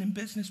meeting in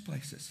business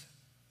places.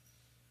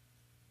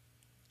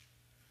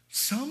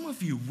 Some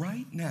of you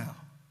right now,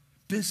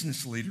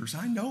 business leaders,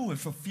 I know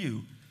of a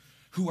few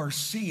who are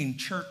seeing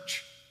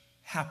church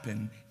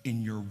happen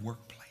in your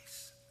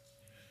workplace,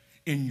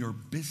 in your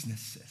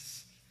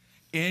businesses,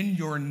 in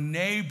your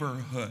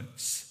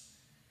neighborhoods.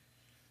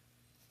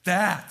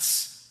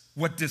 That's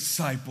what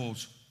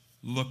disciples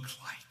look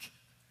like.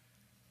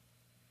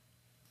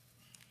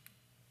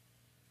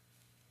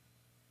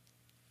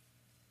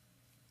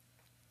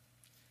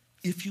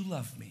 If you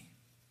love me,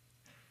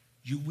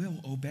 you will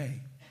obey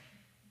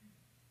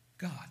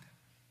God.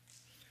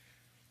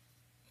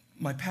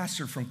 My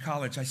pastor from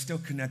college, I still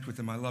connect with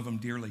him. I love him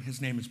dearly.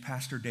 His name is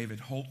Pastor David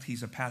Holt.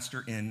 He's a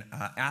pastor in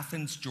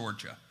Athens,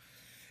 Georgia.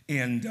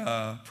 And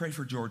pray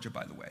for Georgia,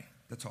 by the way.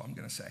 That's all I'm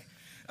going to say.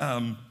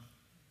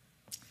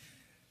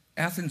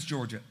 Athens,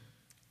 Georgia.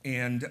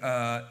 And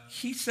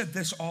he said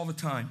this all the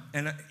time.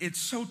 And it's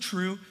so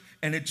true.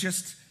 And it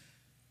just,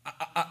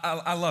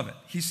 I love it.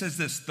 He says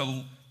this,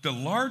 the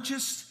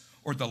largest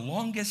or the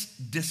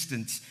longest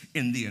distance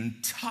in the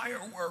entire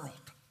world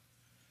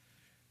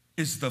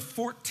is the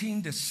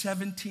 14 to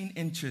 17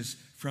 inches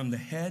from the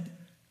head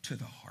to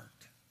the heart.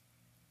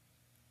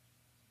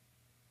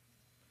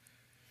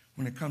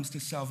 When it comes to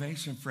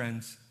salvation,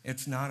 friends,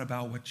 it's not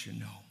about what you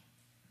know.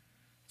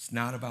 It's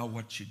not about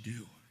what you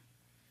do.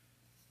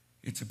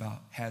 It's about,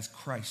 has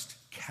Christ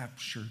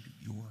captured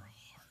your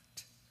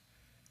heart?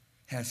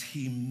 Has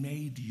he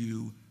made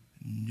you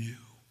new?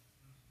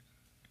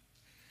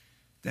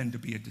 Then to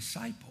be a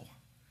disciple,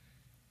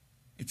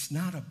 it's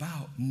not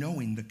about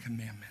knowing the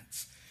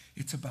commandments.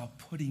 It's about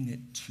putting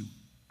it to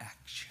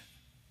action.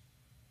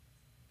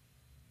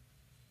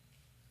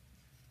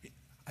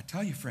 I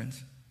tell you,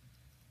 friends,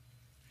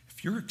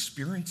 if you're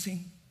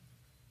experiencing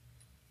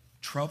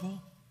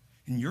trouble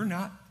and you're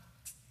not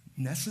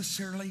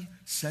necessarily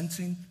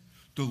sensing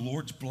the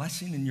Lord's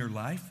blessing in your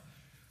life,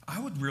 I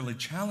would really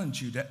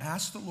challenge you to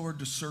ask the Lord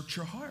to search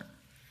your heart.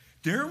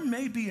 There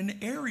may be an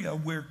area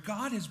where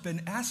God has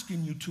been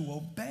asking you to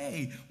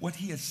obey what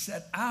he has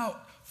set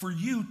out for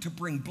you to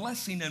bring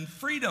blessing and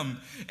freedom,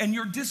 and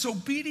your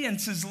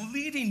disobedience is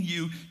leading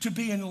you to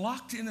being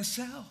locked in a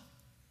cell.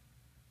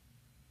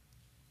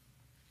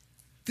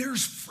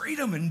 There's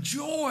freedom and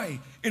joy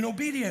in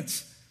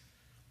obedience.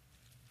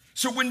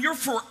 So when you're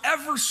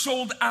forever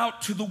sold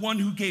out to the one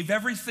who gave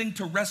everything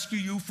to rescue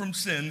you from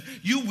sin,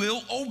 you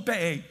will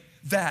obey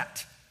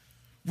that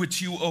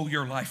which you owe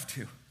your life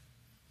to.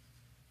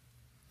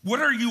 What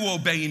are you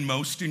obeying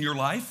most in your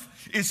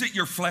life? Is it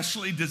your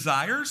fleshly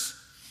desires?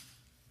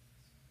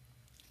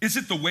 Is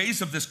it the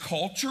ways of this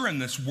culture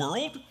and this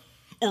world?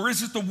 Or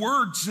is it the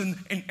words and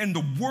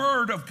the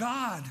word of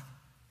God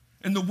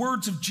and the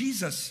words of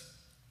Jesus?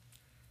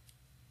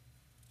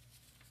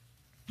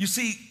 You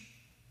see,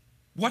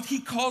 what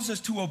he calls us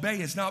to obey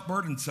is not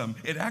burdensome.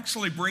 It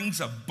actually brings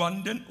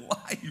abundant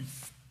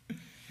life,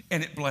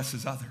 and it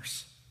blesses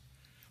others.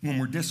 When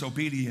we're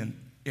disobedient,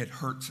 it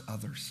hurts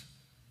others.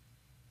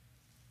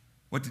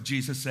 What did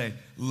Jesus say?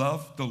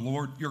 Love the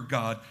Lord your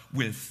God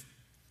with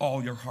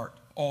all your heart,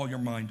 all your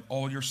mind,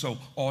 all your soul,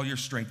 all your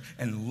strength,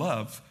 and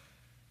love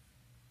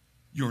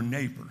your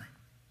neighbor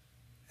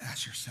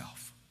as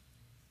yourself.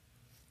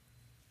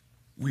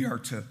 We are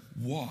to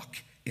walk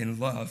in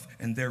love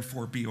and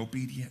therefore be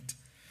obedient.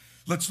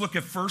 Let's look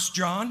at 1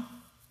 John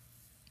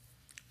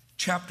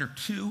chapter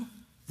 2,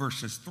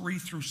 verses 3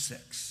 through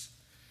 6.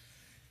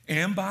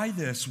 And by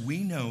this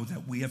we know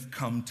that we have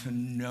come to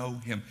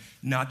know him.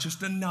 Not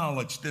just a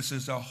knowledge, this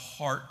is a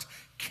heart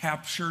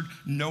captured,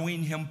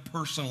 knowing him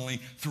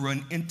personally through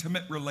an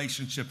intimate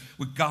relationship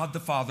with God the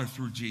Father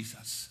through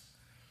Jesus.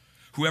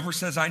 Whoever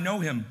says, I know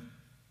him,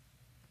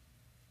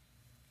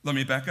 let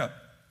me back up.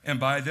 And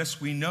by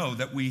this we know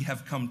that we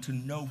have come to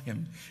know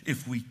him,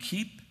 if we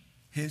keep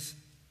his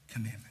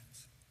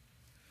commandments.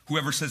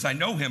 Whoever says, I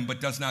know him,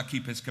 but does not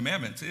keep his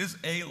commandments is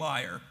a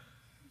liar,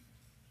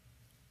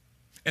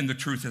 and the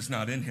truth is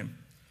not in him.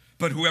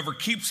 But whoever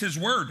keeps his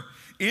word,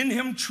 in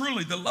him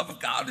truly the love of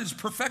God is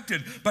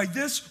perfected. By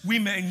this we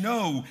may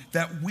know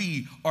that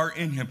we are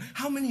in him.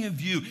 How many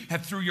of you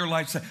have through your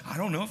life said, I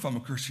don't know if I'm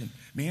a Christian.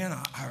 Man,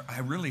 I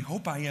really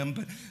hope I am,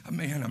 but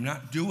man, I'm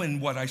not doing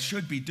what I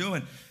should be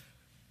doing.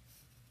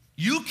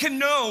 You can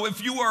know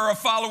if you are a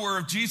follower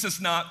of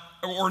Jesus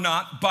or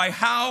not by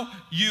how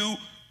you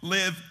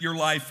live your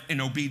life in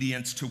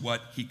obedience to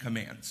what he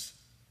commands.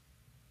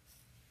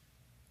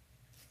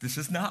 This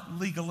is not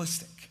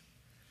legalistic.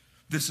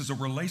 This is a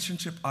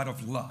relationship out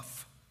of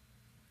love.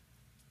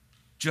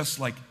 Just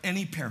like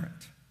any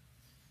parent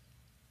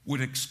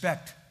would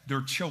expect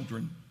their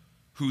children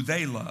who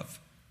they love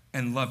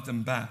and love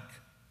them back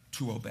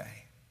to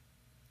obey.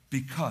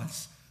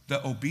 Because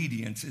the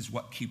obedience is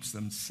what keeps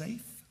them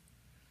safe,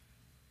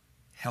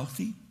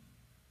 healthy,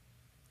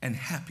 and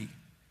happy,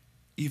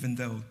 even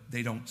though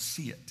they don't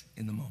see it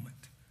in the moment.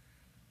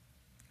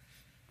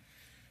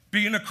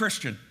 Being a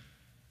Christian,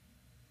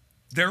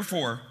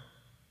 therefore,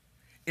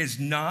 is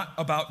not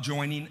about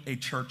joining a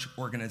church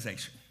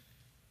organization.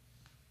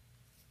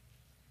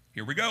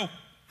 Here we go.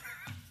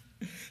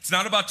 It's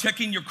not about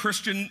checking your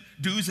Christian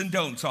do's and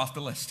don'ts off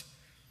the list.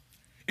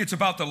 It's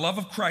about the love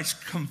of Christ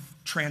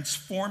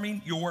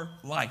transforming your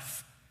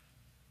life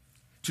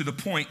to the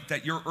point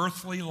that your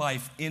earthly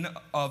life in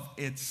of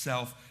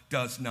itself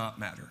does not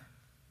matter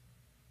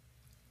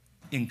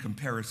in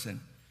comparison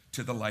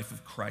to the life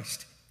of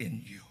Christ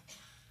in you.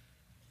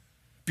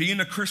 Being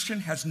a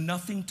Christian has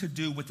nothing to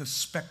do with a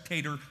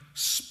spectator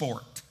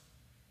sport.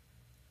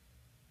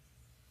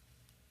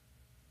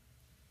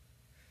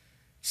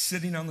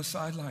 Sitting on the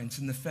sidelines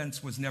in the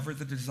fence was never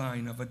the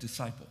design of a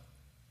disciple.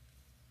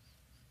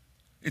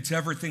 It's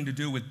everything to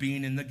do with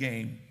being in the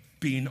game,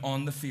 being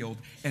on the field,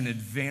 and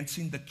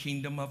advancing the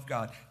kingdom of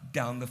God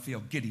down the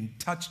field, getting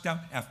touchdown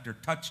after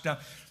touchdown,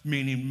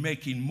 meaning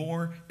making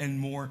more and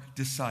more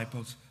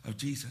disciples of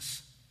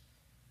Jesus.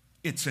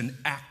 It's an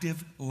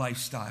active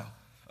lifestyle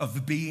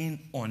of being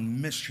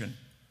on mission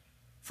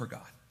for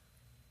God.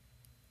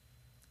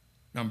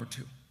 Number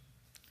 2,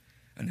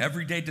 an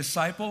everyday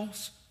disciple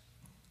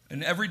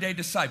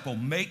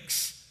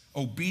makes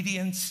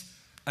obedience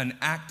an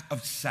act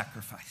of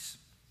sacrifice.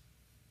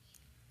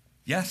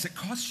 Yes, it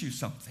costs you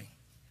something.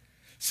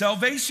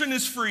 Salvation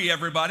is free,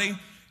 everybody.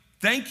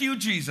 Thank you,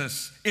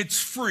 Jesus.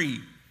 It's free.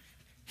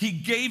 He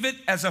gave it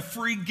as a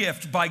free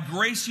gift. By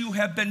grace you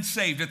have been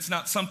saved. It's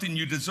not something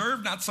you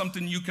deserve, not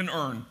something you can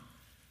earn.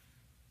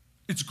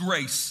 It's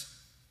grace.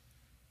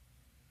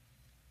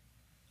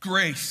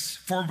 Grace.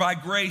 For by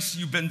grace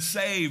you've been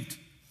saved.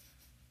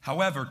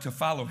 However, to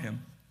follow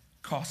him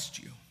costs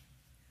you.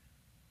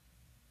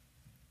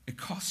 It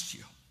costs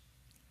you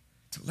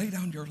to lay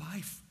down your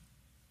life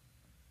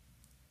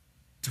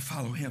to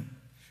follow him.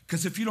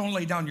 Because if you don't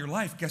lay down your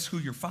life, guess who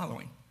you're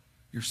following?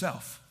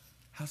 Yourself.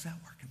 How's that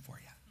working for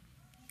you?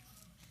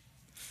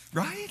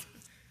 Right?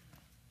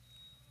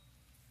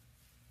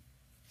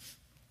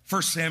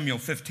 1 Samuel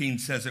 15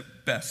 says it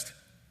best.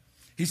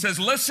 He says,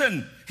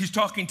 listen, he's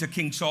talking to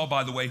King Saul,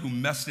 by the way, who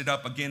messed it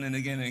up again and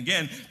again and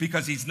again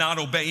because he's not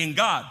obeying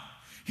God.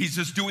 He's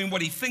just doing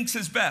what he thinks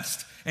is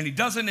best, and he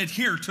doesn't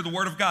adhere to the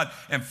word of God.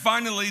 And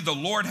finally, the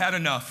Lord had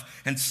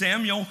enough. And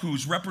Samuel,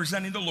 who's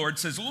representing the Lord,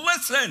 says,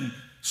 listen,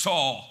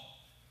 Saul,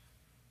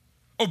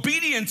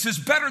 obedience is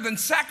better than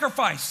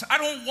sacrifice. I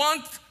don't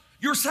want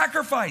your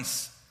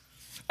sacrifice.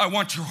 I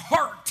want your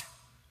heart.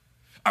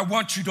 I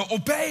want you to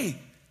obey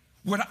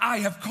what I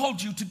have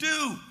called you to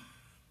do.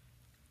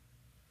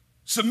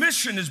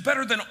 Submission is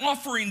better than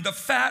offering the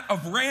fat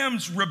of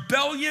rams.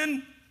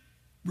 Rebellion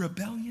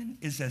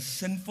is as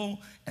sinful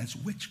as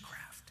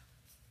witchcraft,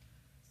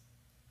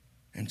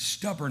 and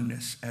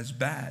stubbornness as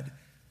bad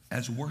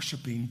as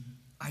worshiping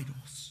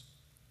idols.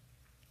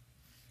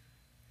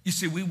 You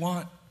see, we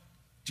want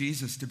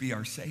Jesus to be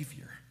our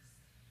Savior,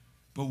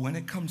 but when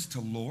it comes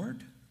to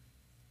Lord,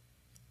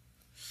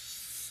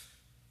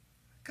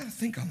 got to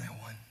think on that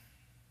one.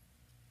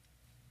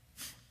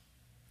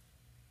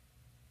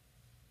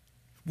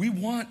 We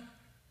want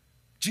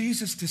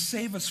Jesus to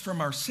save us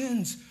from our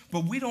sins,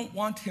 but we don't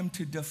want him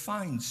to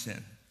define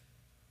sin.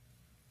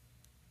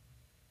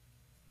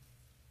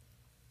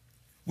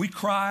 We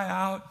cry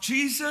out,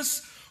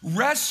 Jesus,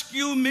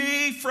 rescue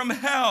me from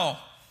hell.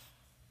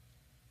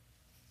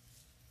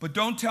 But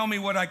don't tell me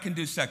what I can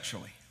do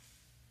sexually.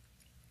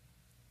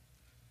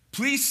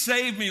 Please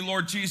save me,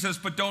 Lord Jesus,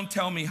 but don't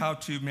tell me how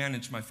to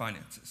manage my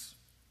finances.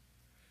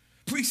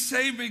 Please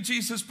save me,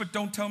 Jesus, but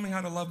don't tell me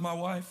how to love my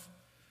wife.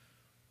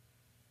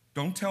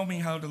 Don't tell me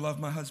how to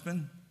love my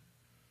husband.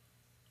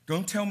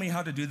 Don't tell me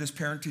how to do this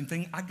parenting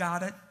thing. I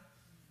got it.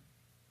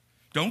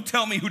 Don't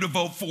tell me who to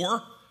vote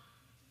for.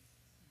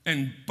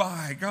 And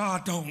by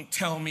God, don't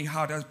tell me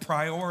how to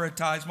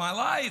prioritize my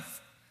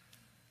life.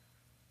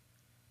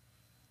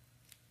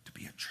 To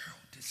be a true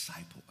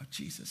disciple of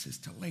Jesus is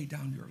to lay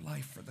down your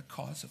life for the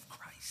cause of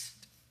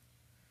Christ.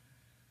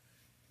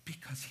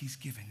 Because he's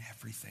given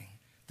everything,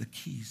 the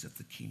keys of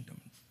the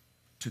kingdom,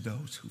 to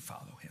those who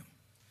follow him.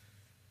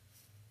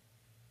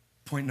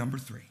 Point number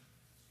 3.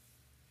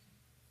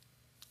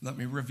 Let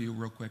me review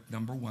real quick.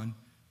 Number 1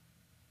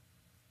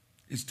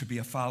 is to be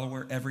a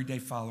follower, everyday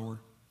follower,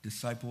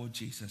 disciple of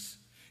Jesus,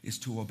 is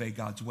to obey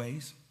God's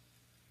ways,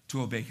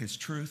 to obey his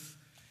truth,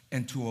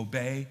 and to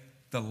obey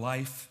the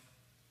life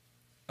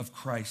of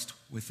Christ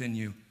within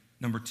you.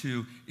 Number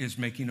 2 is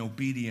making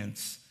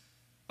obedience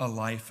a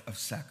life of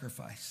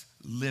sacrifice,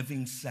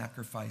 living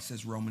sacrifice,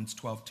 as Romans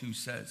 12:2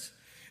 says.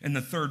 And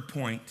the third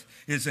point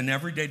is an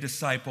everyday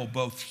disciple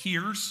both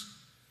hears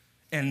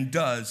and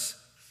does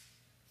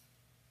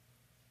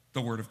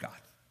the word of God.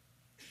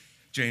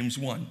 James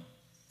 1,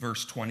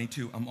 verse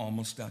 22, I'm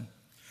almost done.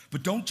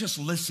 But don't just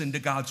listen to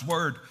God's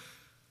word.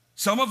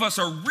 Some of us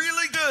are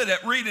really good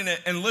at reading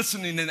it and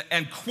listening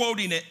and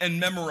quoting it and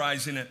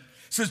memorizing it.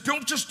 It says,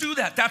 don't just do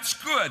that. That's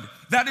good.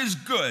 That is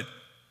good.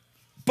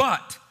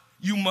 But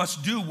you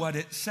must do what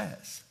it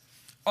says.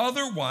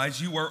 Otherwise,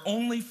 you are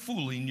only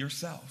fooling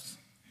yourselves.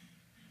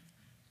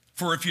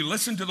 For if you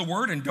listen to the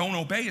word and don't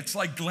obey, it's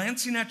like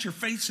glancing at your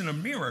face in a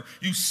mirror.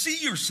 You see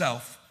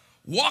yourself,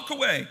 walk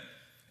away,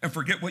 and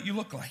forget what you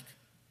look like.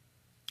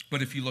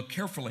 But if you look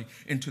carefully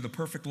into the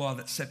perfect law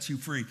that sets you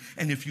free,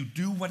 and if you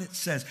do what it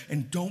says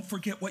and don't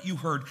forget what you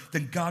heard,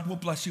 then God will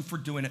bless you for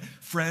doing it.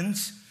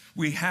 Friends,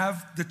 we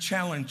have the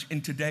challenge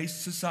in today's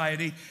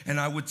society, and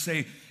I would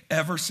say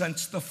ever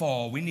since the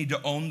fall, we need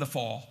to own the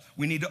fall.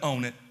 We need to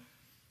own it.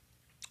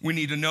 We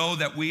need to know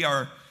that we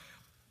are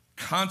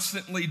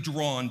constantly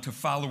drawn to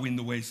following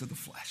the ways of the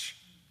flesh.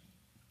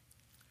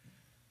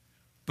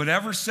 But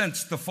ever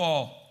since the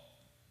fall,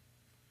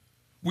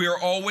 we are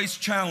always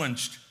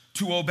challenged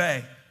to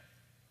obey.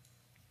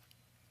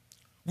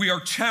 We are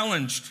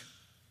challenged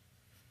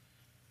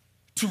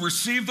to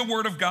receive the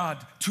word of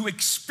God, to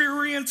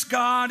experience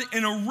God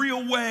in a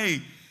real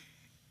way,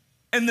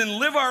 and then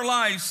live our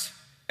lives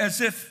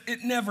as if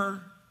it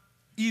never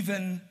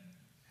even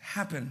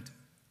happened.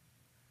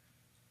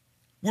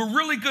 We're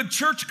really good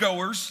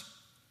churchgoers,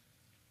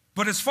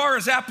 but as far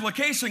as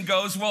application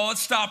goes, well, it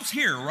stops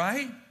here,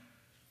 right?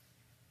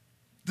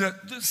 The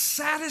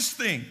saddest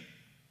thing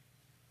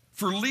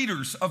for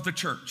leaders of the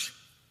church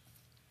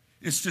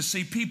is to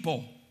see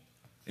people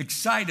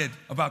excited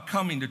about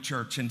coming to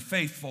church and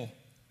faithful,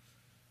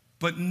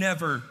 but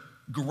never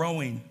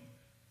growing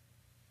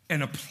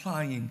and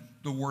applying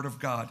the word of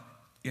God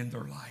in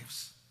their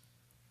lives.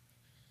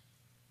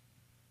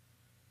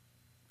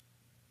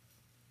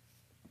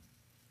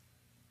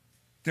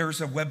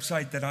 There's a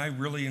website that I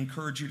really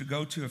encourage you to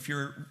go to if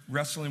you're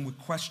wrestling with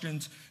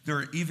questions. There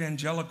are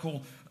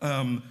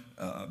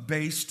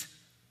evangelical-based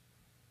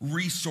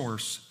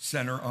resource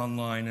center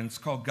online, and it's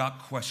called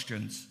Got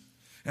Questions.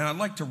 And I'd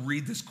like to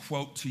read this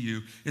quote to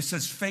you. It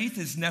says, faith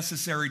is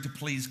necessary to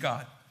please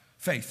God.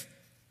 Faith.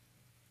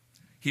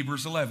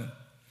 Hebrews 11.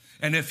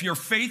 And if your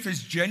faith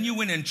is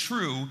genuine and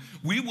true,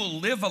 we will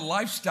live a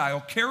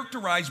lifestyle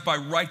characterized by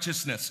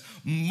righteousness,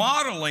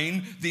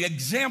 modeling the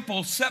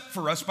example set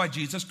for us by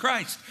Jesus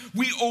Christ.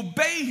 We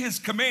obey his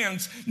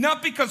commands,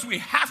 not because we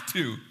have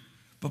to,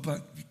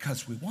 but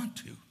because we want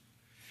to,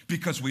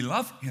 because we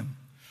love him.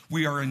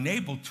 We are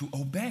enabled to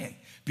obey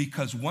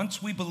because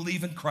once we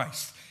believe in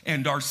Christ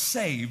and are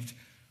saved,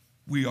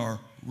 we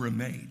are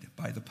remade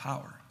by the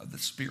power of the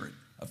Spirit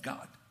of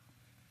God.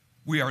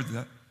 We are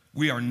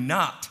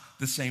not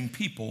the same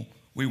people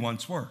we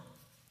once were.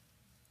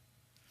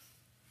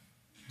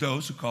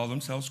 Those who call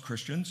themselves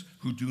Christians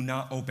who do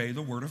not obey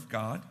the word of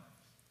God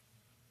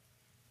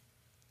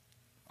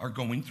are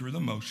going through the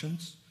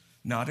motions,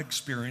 not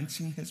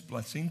experiencing his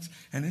blessings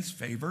and his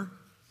favor,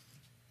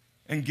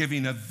 and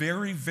giving a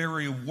very,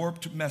 very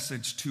warped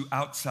message to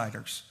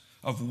outsiders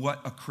of what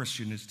a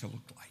Christian is to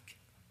look like.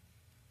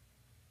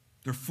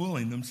 They're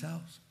fooling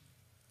themselves.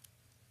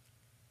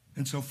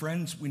 And so,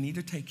 friends, we need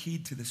to take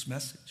heed to this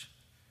message.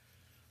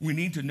 We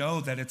need to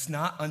know that it's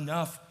not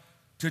enough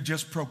to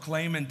just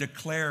proclaim and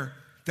declare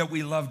that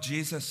we love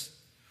Jesus,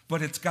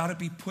 but it's got to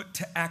be put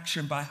to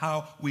action by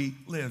how we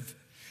live.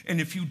 And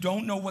if you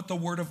don't know what the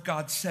Word of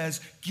God says,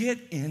 get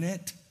in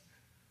it.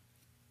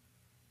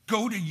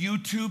 Go to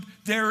YouTube.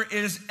 There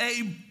is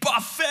a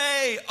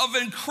buffet of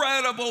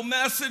incredible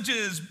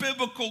messages,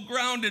 biblical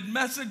grounded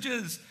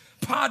messages,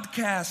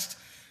 podcasts.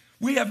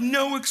 We have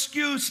no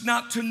excuse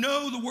not to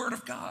know the Word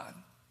of God.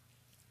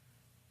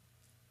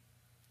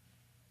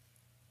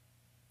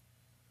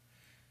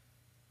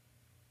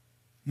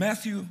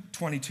 Matthew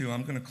 22,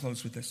 I'm going to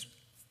close with this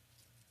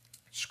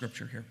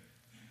scripture here.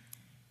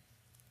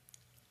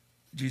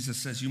 Jesus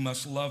says, you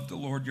must love the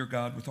Lord your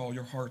God with all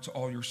your hearts,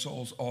 all your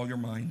souls, all your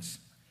minds.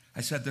 I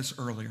said this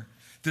earlier.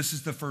 This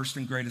is the first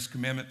and greatest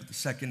commandment, but the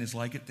second is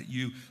like it, that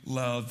you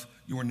love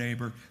your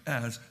neighbor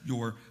as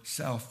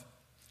yourself.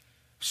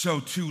 So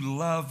to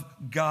love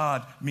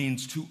God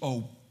means to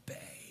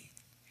obey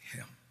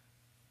him.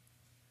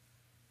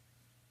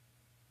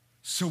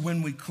 So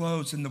when we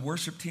close and the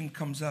worship team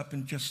comes up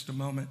in just a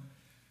moment,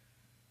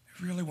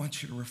 really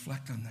want you to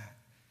reflect on that.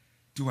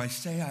 Do I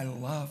say I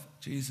love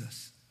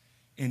Jesus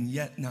and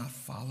yet not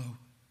follow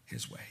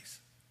his ways?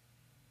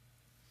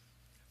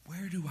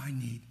 Where do I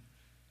need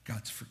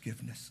God's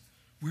forgiveness?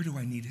 Where do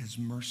I need his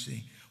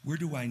mercy? Where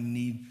do I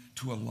need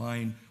to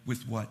align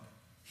with what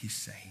he's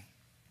saying?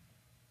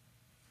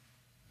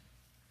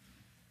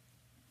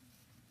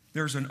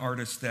 There's an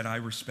artist that I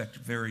respect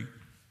very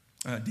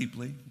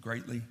deeply,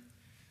 greatly.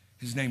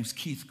 His name's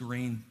Keith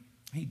Green.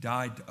 He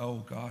died,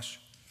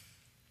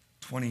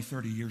 20,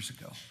 30 years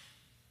ago.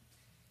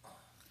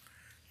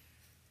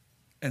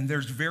 And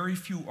there's very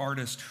few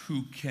artists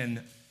who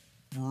can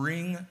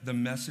bring the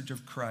message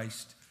of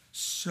Christ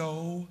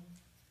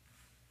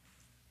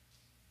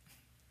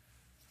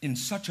in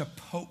such a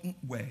potent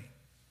way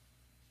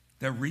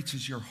that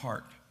reaches your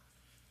heart,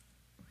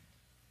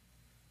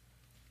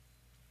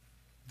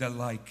 that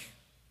like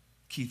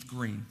Keith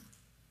Green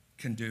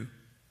can do.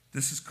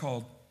 This is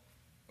called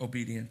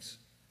obedience.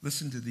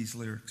 Listen to these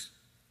lyrics.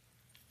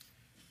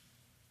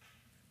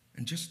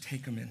 And just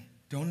take them in.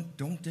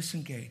 Don't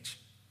disengage.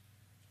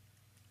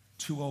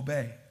 To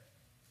obey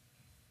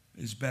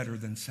is better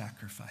than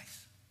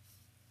sacrifice.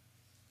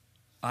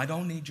 I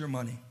don't need your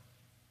money.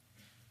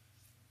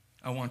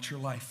 I want your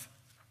life.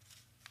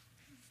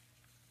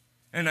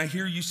 And I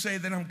hear you say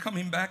that I'm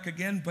coming back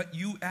again, but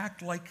you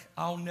act like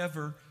I'll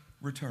never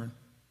return.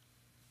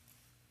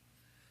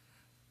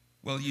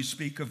 Well, you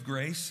speak of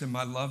grace and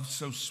my love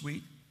so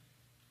sweet,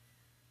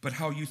 but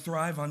how you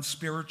thrive on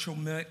spiritual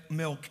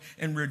milk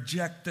and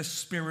reject the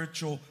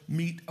spiritual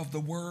meat of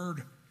the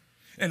word.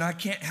 And I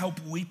can't help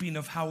weeping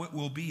of how it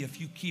will be if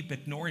you keep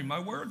ignoring my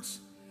words.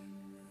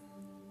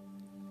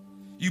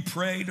 You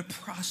pray to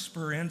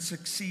prosper and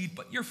succeed,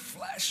 but your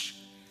flesh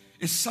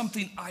is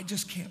something I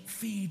just can't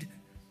feed.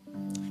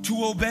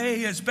 To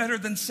obey is better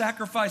than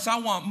sacrifice. I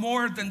want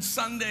more than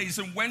Sundays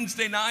and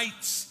Wednesday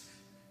nights.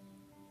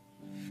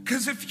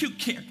 Because if you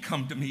can't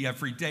come to me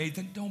every day,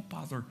 then don't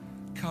bother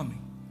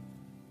coming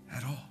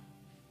at all.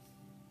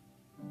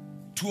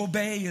 To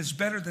obey is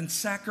better than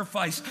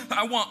sacrifice.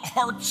 I want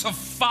hearts of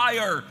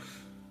fire,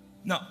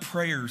 not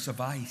prayers of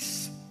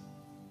ice.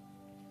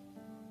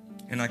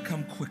 And I'm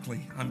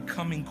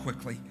coming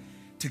quickly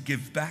to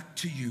give back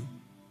to you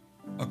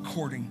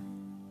according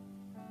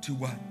to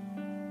what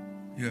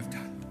you have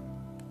done.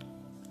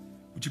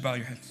 Would you bow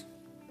your heads?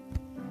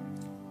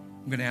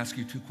 I'm going to ask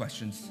you 2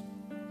 questions.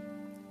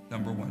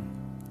 Number 1,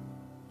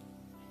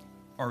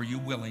 are you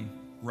willing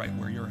right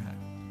where you're at?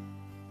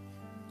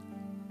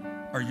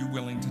 Are you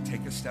willing to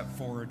take a step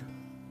forward?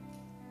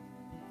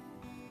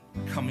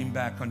 Coming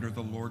back under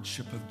the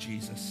lordship of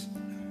Jesus.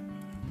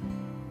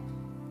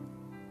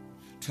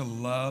 To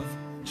love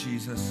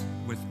Jesus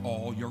with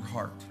all your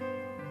heart,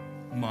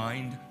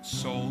 mind,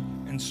 soul,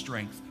 and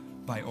strength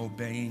by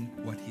obeying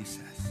what he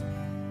says.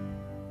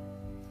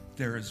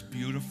 There is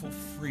beautiful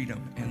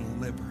freedom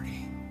and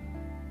liberty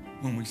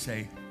when we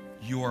say,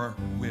 your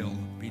will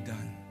be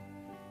done.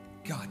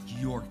 God,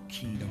 your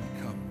kingdom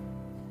come.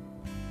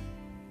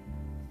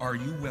 Are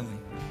you willing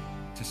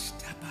to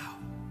step out,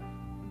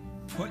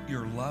 put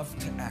your love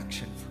to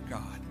action for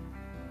God,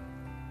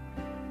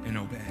 and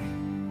obey?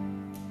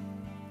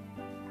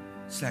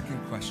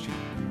 Second question,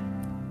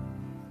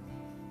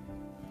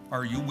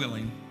 are you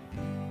willing,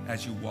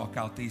 as you walk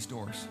out these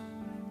doors,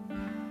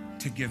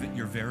 to give it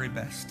your very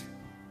best,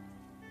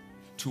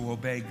 to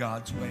obey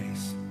God's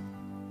ways,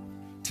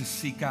 to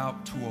seek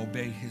out to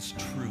obey his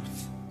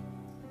truth,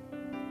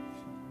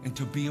 and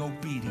to be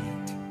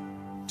obedient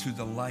to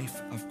the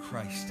life of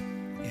Christ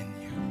in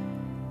you?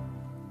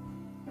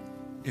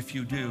 If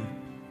you do,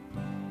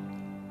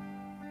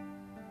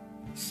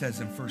 it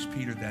says in 1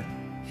 Peter that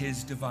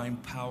his divine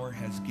power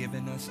has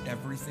given us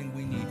everything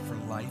we need for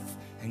life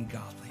and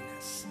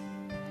godliness.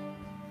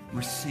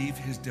 Receive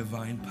his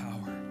divine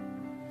power.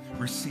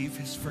 Receive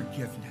his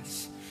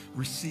forgiveness.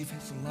 Receive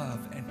his love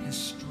and his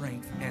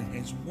strength and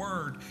his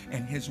word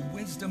and his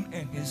wisdom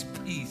and his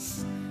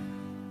peace.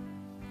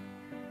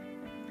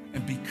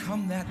 And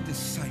become that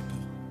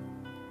disciple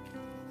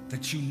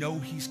that you know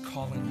he's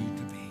calling you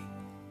to be.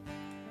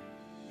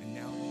 And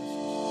now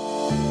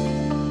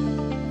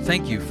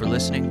Thank you for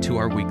listening to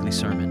our weekly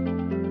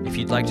sermon. If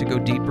you'd like to go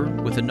deeper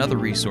with another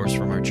resource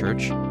from our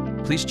church,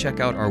 please check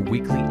out our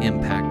weekly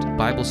Impact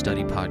Bible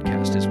Study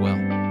podcast as well.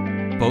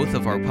 Both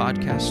of our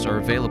podcasts are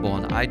available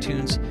on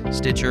iTunes,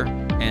 Stitcher,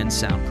 and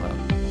SoundCloud.